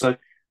 So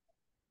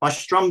I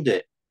strummed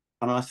it,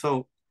 and I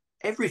thought,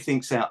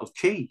 everything's out of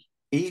key.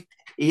 He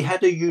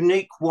had a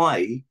unique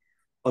way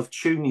of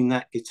tuning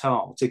that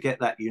guitar to get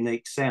that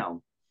unique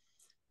sound.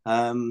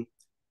 And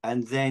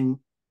then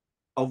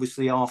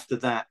obviously after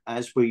that,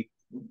 as we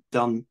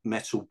done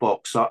Metal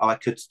Box, I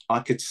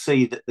could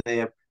see that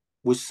there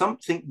was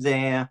something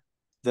there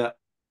that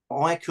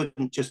I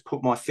couldn't just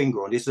put my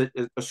finger on. It's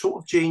a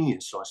sort of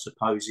genius, I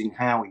suppose, in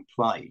how he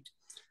played.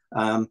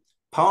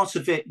 Part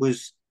of it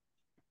was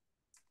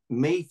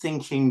me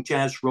thinking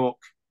jazz rock,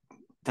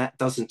 that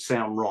doesn't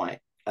sound right.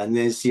 And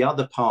there's the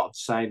other part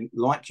saying,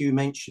 like you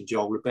mentioned,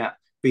 Joel, about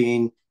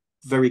being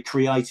very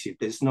creative.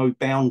 There's no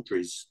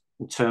boundaries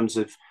in terms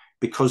of,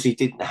 because he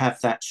didn't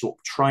have that sort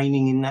of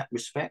training in that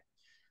respect.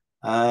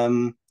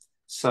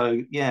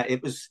 So yeah,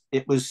 it was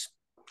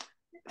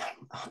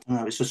I don't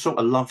know, it's a sort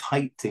of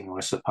love-hate thing, I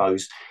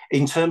suppose.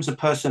 In terms of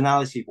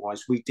personality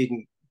wise, we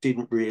didn't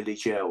really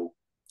gel,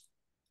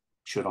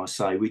 should I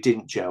say. We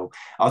didn't gel.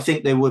 I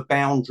think there were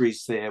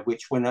boundaries there,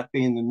 which, when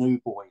being the new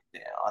boy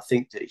there, I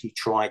think that he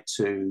tried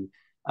to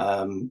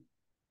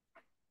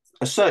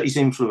assert his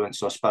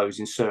influence, I suppose,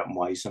 in certain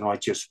ways, and I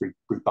just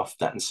rebuffed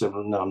that and said,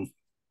 well, no, I'm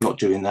not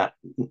doing that.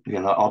 You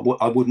know,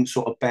 I wouldn't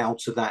sort of bow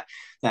to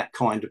that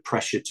kind of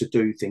pressure to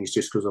do things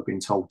just because I've been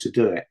told to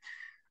do it.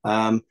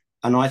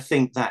 And I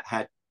think that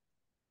had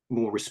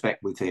more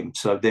respect with him.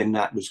 So then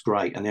that was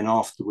great. And then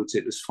afterwards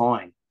it was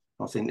fine.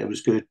 I think that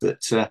was good.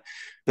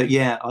 But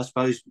yeah, I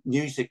suppose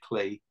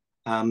musically,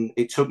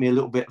 it took me a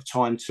little bit of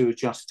time to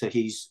adjust to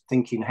his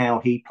thinking, how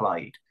he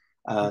played,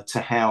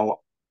 to how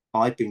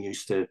I'd been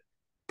used to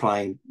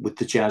playing with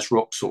the jazz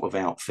rock sort of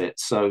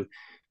outfit. So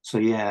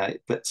yeah,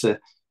 but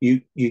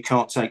you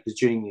can't take the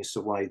genius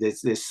away.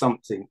 There's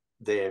something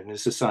there. And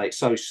as I say, it's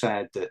so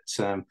sad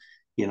that,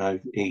 you know,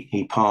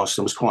 he passed.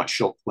 I was quite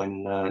shocked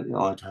when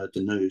I'd heard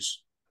the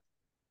news.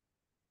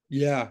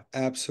 Yeah,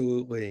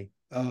 absolutely.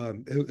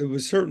 It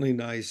was certainly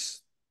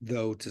nice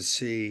though to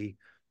see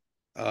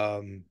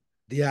the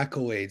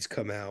accolades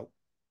come out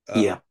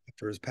Yeah,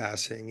 after his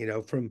passing,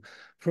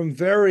 from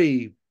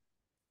very,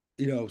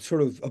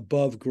 sort of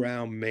above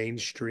ground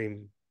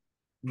mainstream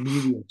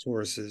media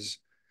sources,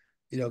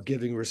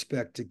 giving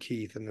respect to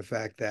Keith and the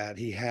fact that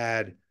he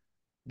had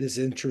this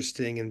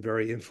interesting and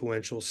very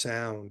influential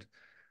sound.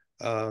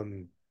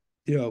 Um,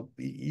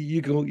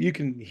 you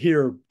can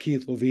hear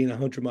Keith Levene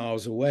 100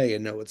 miles away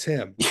and know it's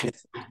him.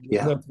 There's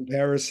yeah, no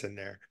comparison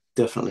there.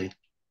 definitely.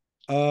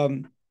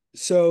 Um,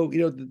 so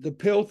the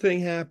PiL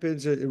thing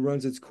happens, it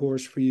runs its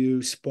course for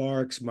you,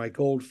 Sparks, Mike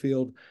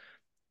Oldfield.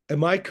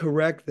 Am I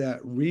correct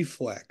that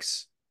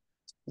Reflex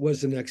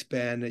was the next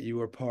band that you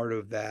were part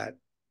of, that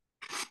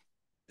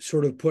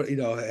sort of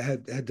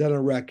had done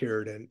a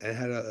record and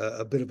had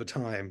a bit of a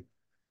time?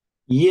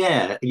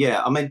 Yeah,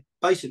 yeah. I mean,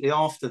 basically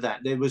after that,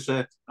 there was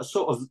a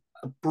sort of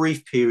a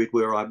brief period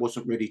where I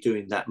wasn't really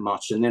doing that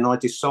much, and then I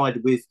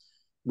decided with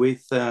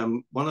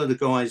one of the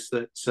guys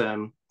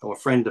that, or a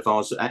friend of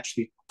ours, that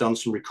actually done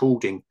some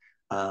recording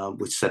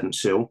with Seventh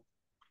Seal.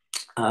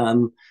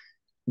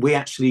 We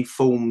actually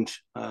formed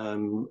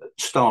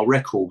Star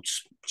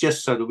Records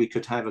just so that we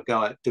could have a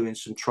go at doing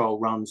some trial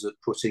runs at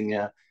putting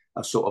a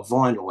sort of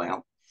vinyl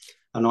out.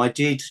 And I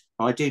did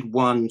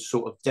one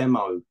sort of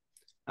demo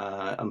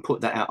and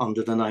put that out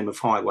under the name of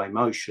Highway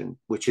Motion,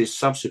 which has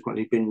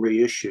subsequently been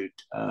reissued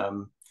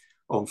on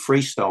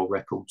Freestyle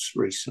Records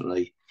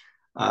recently.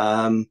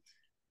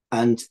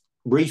 And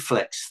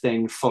Reflex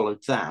then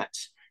followed that,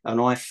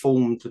 and I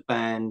formed the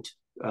band,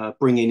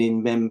 bringing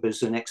in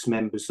members and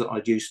ex-members that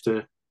I'd used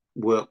to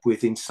work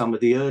with in some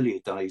of the earlier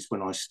days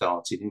when I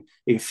started.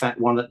 In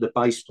fact, one of the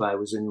bass player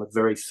was in the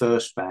very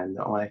first band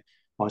that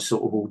I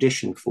sort of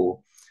auditioned for.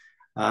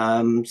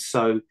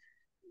 So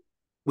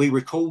we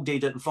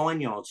recorded at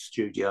Vineyard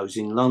Studios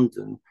in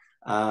London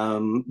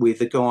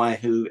with a guy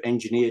who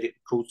engineered it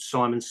called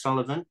Simon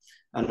Sullivan.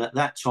 And at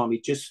that time,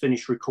 he just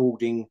finished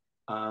recording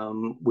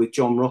with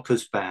John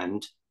Rocker's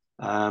band,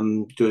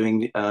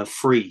 doing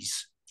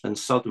Freeze and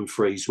Southern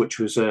Freeze, which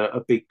was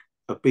a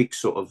big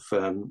sort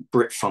of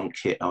Brit funk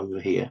hit over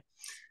here.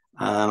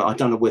 I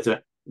don't know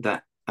whether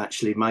that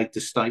actually made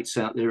the States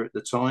out there at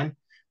the time,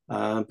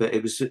 but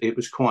it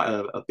was quite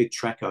a big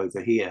track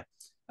over here.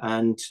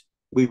 And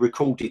we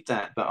recorded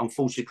that, but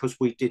unfortunately, because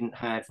we didn't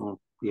have,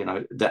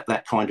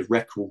 that kind of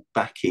record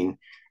backing,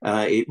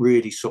 it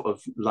really sort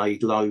of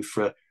laid low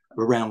for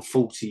around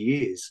 40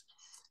 years,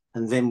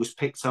 and then was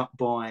picked up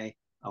by.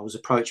 I was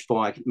approached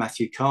by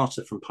Matthew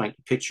Carter from Paint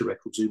the Picture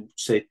Records, who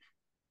said,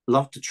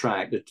 loved the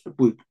track, that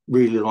would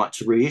really like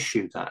to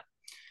reissue that.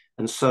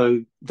 And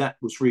so that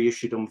was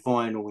reissued on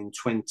vinyl in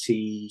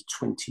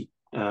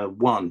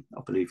 2021,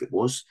 I believe it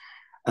was.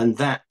 And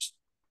that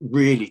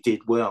really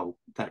did well.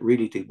 That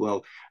really did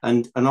well.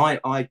 And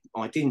I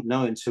didn't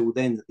know until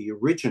then that the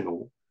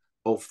original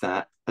of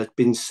that had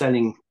been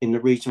selling in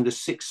the region of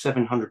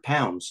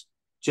 £600-700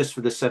 just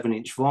for the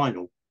 7-inch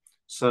vinyl.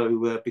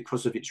 So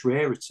because of its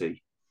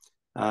rarity,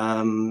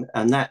 and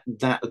that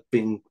had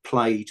been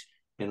played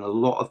in a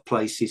lot of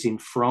places in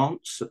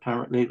France.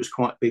 Apparently, it was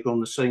quite big on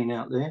the scene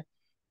out there,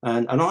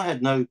 and I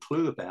had no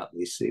clue about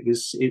this. It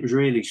was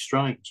really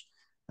strange,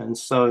 and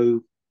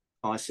so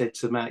I said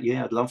to Matt,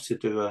 "Yeah, I'd love to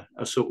do a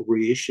sort of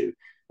reissue,"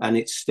 and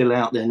it's still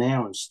out there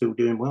now and still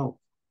doing well.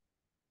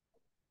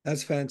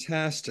 That's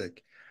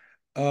fantastic.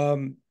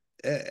 Um,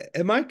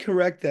 am I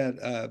correct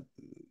that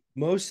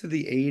most of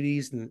the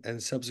 80s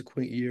and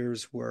subsequent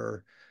years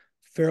were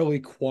fairly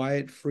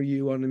quiet for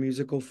you on the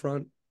musical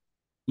front?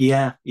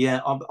 Yeah,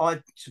 yeah. I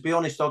to be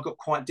honest, I got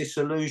quite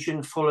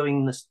disillusioned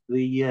following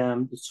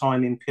the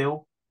time in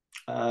PiL.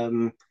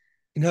 Um,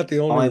 You're not the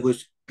only I one.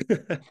 was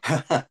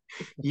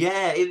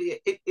yeah,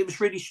 it was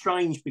really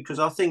strange because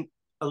I think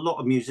a lot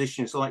of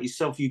musicians like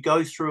yourself, you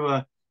go through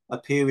a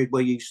period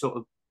where you sort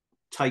of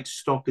take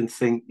stock and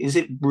think, is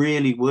it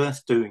really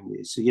worth doing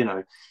this? You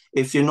know,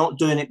 if you're not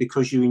doing it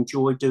because you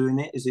enjoy doing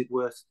it, is it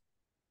worth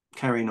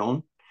carrying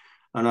on?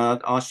 And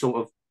I sort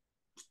of,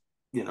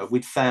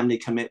 with family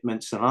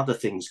commitments and other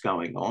things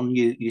going on,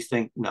 you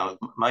think, no,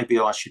 maybe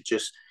I should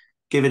just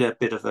give it a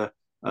bit of a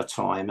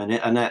time.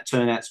 And that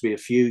turned out to be a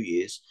few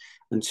years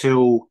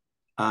until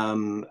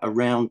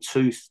around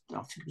I think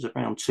it was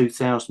around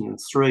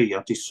 2003,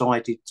 I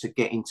decided to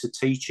get into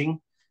teaching.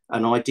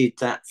 And I did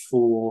that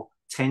for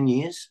 10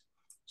 years.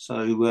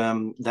 So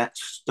that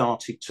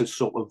started to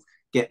sort of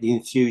get the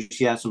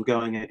enthusiasm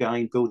going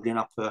again, building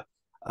up a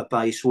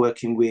base,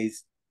 working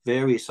with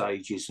various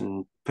ages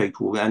and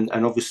people, and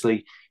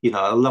obviously,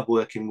 I love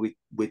working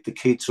with the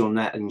kids on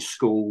that in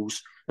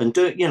schools and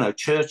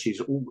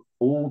churches,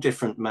 all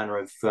different manner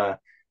of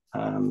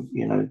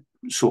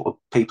sort of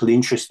people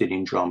interested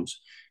in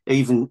drums.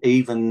 Even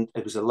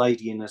it was a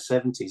lady in her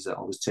 70s that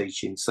I was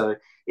teaching. So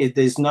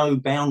there's no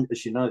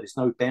as there's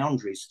no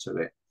boundaries to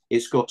it.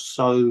 It's got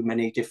so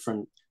many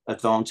different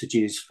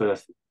advantages for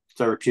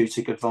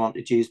therapeutic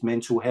advantages,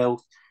 mental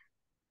health,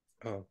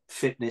 Oh,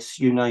 fitness,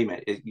 you name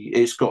it.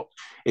 It's got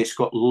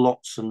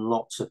lots and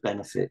lots of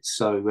benefits.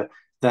 So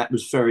that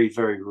was very,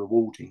 very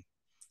rewarding.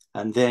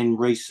 And then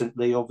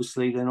recently,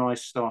 obviously, then I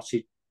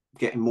started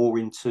getting more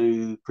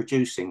into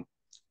producing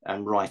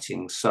and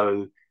writing.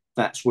 So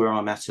that's where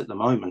I'm at the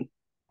moment.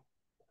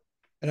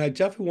 and I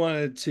definitely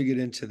wanted to get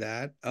into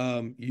that.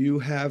 You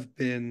have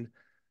been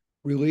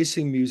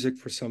releasing music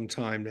for some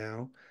time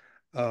now,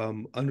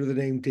 under the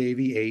name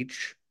Davey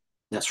H.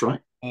 That's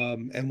right.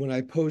 And when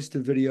I post the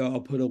video, I'll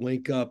put a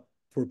link up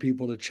for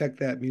people to check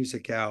that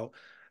music out.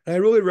 And I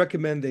really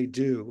recommend they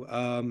do.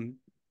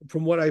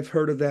 From what I've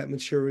heard of that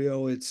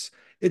material, it's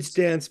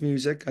dance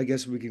music, I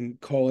guess we can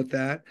call it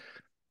that.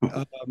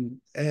 And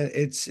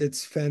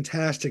it's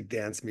fantastic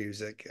dance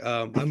music.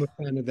 I'm a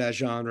fan of that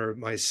genre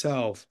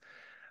myself.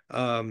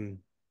 Um,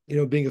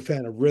 being a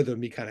fan of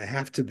rhythm, you kind of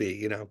have to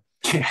be.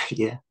 Yeah,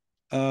 yeah.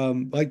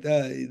 Like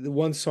the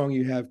one song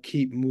you have,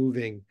 Keep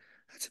Moving.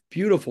 That's a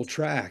beautiful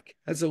track.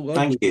 That's a Thank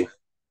lovely you.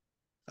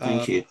 uh,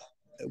 Thank you.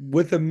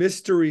 with a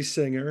mystery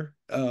singer,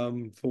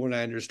 from what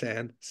I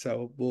understand.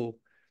 So we'll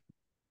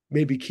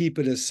maybe keep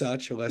it as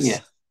such, unless Yeah,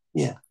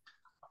 yeah.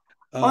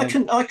 I um,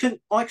 can, I can,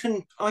 I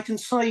can, I can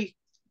say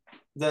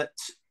that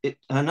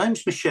her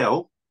name's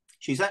Michelle.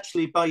 She's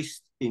actually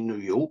based in New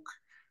York.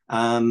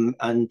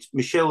 And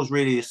Michelle's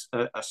really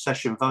a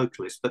session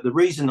vocalist. But the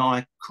reason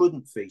I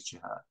couldn't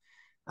feature her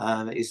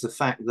is the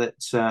fact that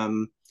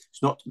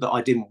it's not that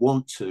I didn't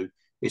want to,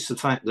 it's the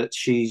fact that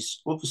she's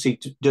obviously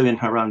doing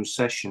her own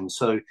session.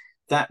 So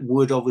that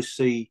would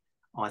obviously,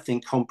 I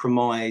think,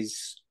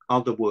 compromise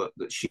other work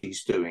that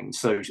she's doing.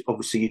 So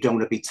obviously, you don't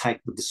want to be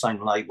tagged with the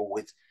same label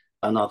with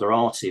another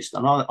artist.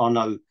 And I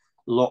know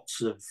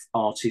lots of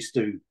artists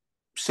do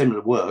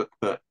similar work,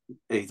 but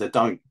either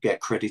don't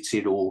get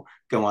credited or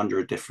go under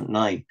a different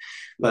name.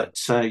 right.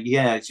 But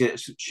yeah,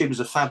 she was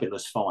a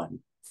fabulous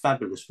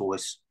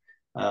voice.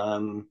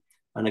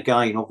 And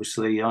again,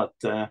 obviously,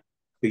 I'd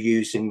be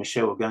using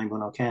Michelle again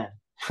when I can.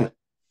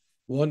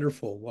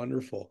 Wonderful,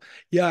 wonderful.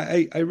 Yeah,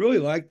 I really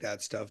like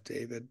that stuff,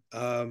 David.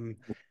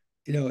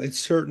 It's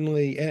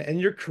certainly, and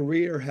your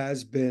career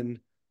has been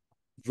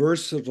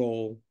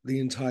versatile the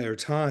entire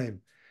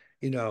time.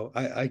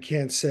 I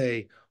can't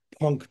say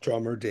punk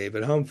drummer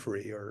David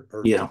Humphrey or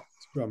Yeah,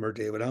 drummer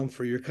David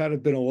Humphrey. You're kind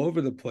of been all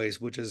over the place,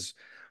 which is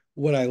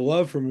what I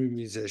love from a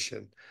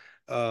musician.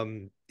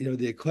 The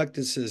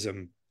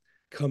eclecticism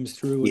comes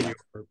through in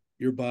yeah,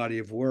 your body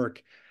of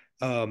work.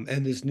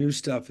 And this new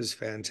stuff is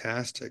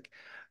fantastic.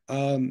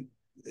 Um,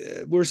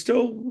 we're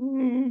still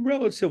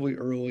relatively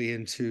early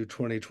into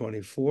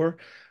 2024.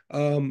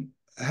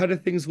 How do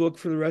things look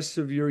for the rest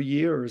of your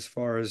year as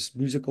far as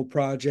musical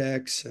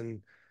projects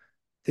and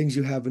things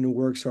you have in the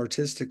works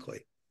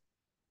artistically?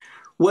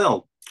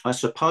 Well, I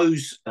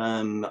suppose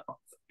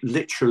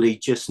literally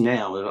just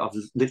now, I've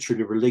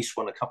literally released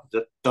one a couple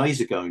of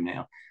days ago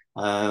now,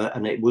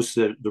 and it was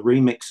the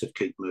remix of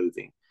Keep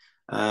Moving.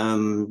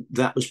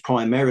 That was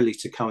primarily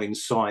to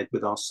coincide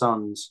with our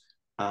son's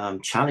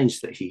challenge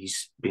that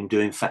he's been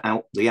doing for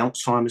the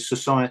Alzheimer's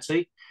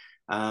Society.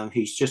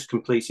 He's just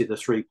completed the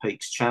Three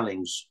Peaks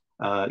Challenge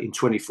in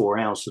 24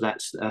 hours, so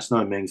that's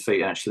no mean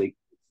feat actually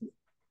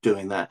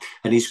doing that.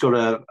 And he's got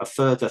a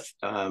further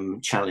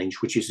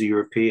challenge, which is the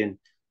European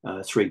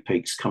Three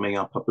Peaks coming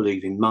up, I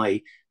believe, in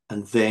May.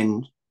 And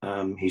then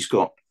he's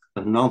got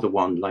another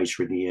one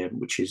later in the year,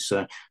 which is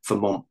for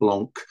Mont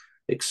Blanc,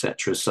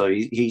 etc. So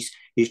he's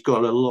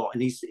got a lot,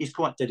 and he's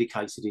quite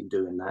dedicated in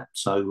doing that.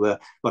 So,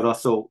 but I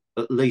thought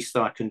at least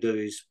I can do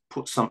is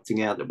put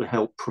something out that will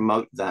help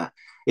promote that.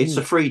 It's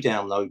a free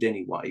download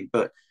anyway,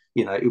 but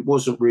you know, it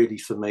wasn't really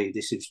for me.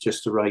 This is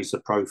just to raise the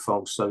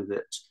profile so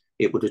that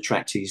it would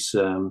attract his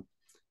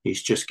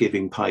Just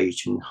Giving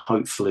page, and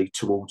hopefully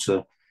towards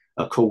a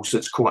cause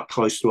that's quite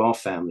close to our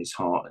family's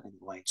heart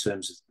anyway, in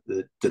terms of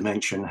the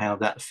dementia and how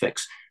that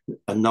affects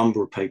a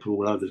number of people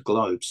all over the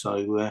globe.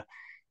 So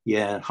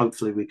yeah,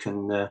 hopefully we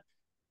can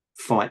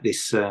fight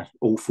this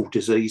awful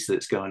disease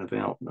that's going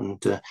about,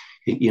 and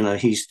you know,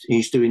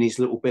 he's doing his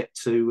little bit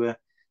to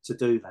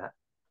do that.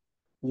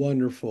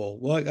 Wonderful.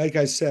 Well, like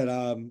I said,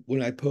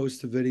 when I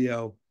post the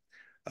video,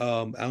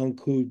 I'll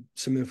include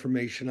some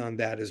information on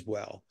that as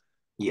well.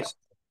 Yeah. So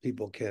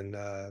people can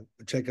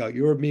check out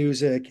your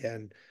music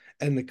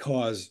and the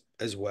cause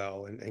as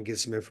well, and get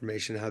some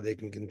information how they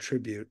can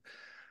contribute.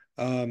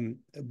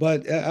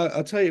 But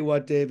I'll tell you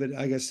what, David,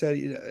 like I said,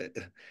 you know,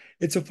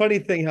 it's a funny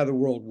thing how the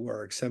world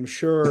works. I'm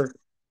sure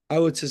I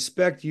would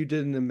suspect you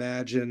didn't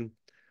imagine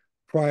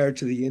prior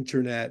to the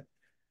internet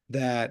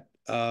that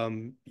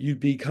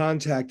you'd be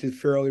contacted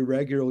fairly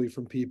regularly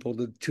from people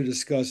to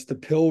discuss the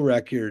PiL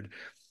record,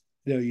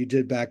 you know, you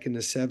did back in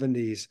the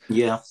 70s.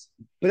 Yeah.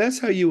 But that's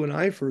how you and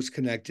I first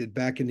connected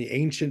back in the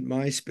ancient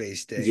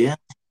MySpace days. Yeah.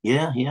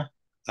 Yeah. Yeah.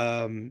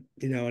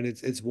 You know, and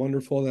it's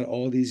wonderful that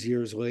all these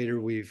years later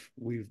we've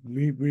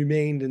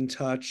remained in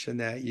touch,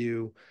 and that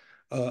you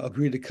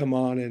agreed to come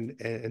on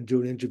and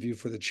do an interview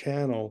for the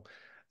channel.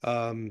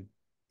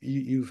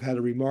 You've had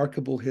a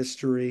remarkable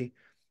history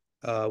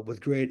with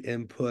great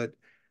input,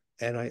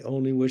 and I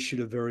only wish you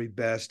the very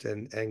best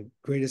and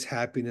greatest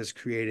happiness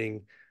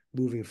creating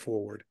moving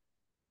forward.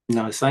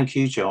 No, thank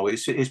you, Joel.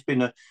 It's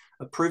been a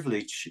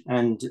privilege,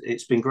 and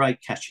it's been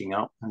great catching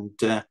up.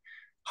 And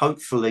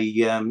hopefully,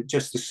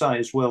 just to say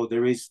as well,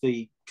 there is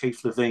the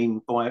Keith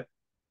Levene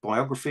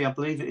biography, I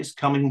believe it is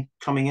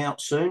coming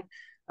out soon.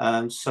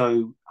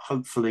 So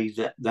hopefully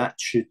that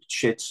should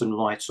shed some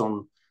light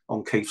on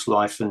Keith's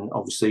life, and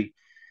obviously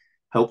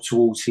help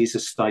towards his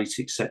estate,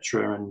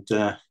 etc.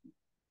 And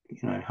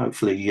you know,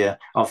 hopefully,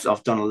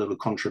 I've done a little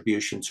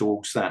contribution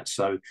towards that.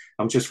 So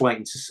I'm just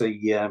waiting to see,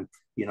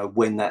 you know,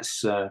 when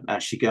that's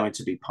actually going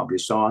to be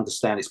published. So I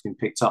understand it's been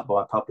picked up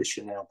by a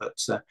publisher now, but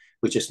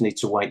we just need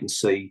to wait and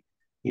see,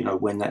 you know,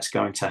 when that's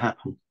going to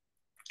happen.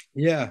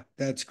 Yeah,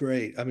 that's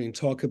great. I mean,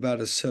 talk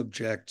about a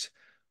subject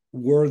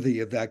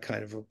worthy of that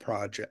kind of a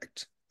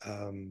project.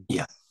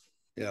 Yeah.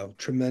 You know,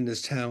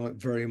 tremendous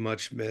talent, very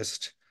much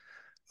missed.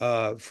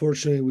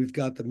 Fortunately, we've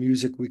got the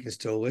music we can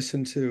still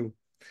listen to.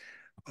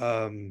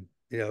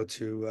 You know,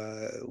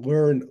 to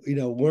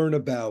learn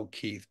about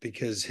Keith,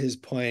 because his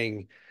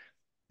playing,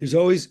 there's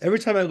always, every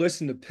time I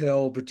listen to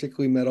PiL,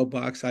 particularly Metal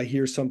Box, I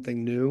hear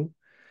something new.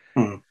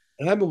 Mm.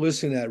 And I've been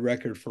listening to that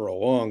record for a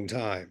long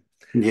time.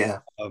 Yeah.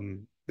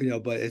 You know,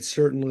 but it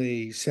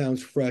certainly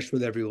sounds fresh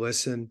with every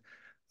listen.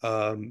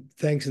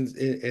 Thanks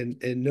in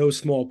no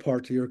small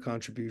part to your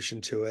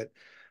contribution to it.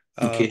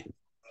 Thank Um, you.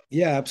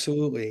 yeah,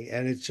 absolutely.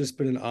 And it's just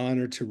been an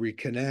honor to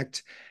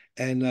reconnect.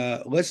 And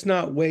let's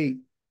not wait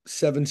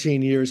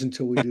 17 years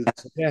until we do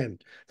this again.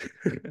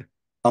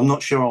 I'm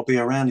not sure I'll be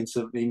around in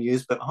 17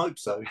 years, but I hope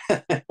so.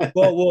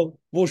 Well,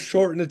 we'll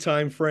shorten the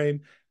time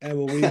frame, and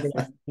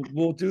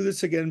we'll do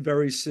this again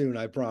very soon,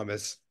 I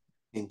promise.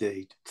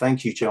 Indeed.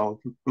 Thank you, Joel.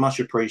 Much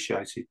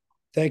appreciated.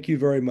 Thank you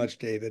very much,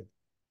 David.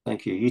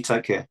 Thank you. You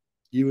take care.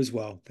 You as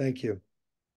well. Thank you.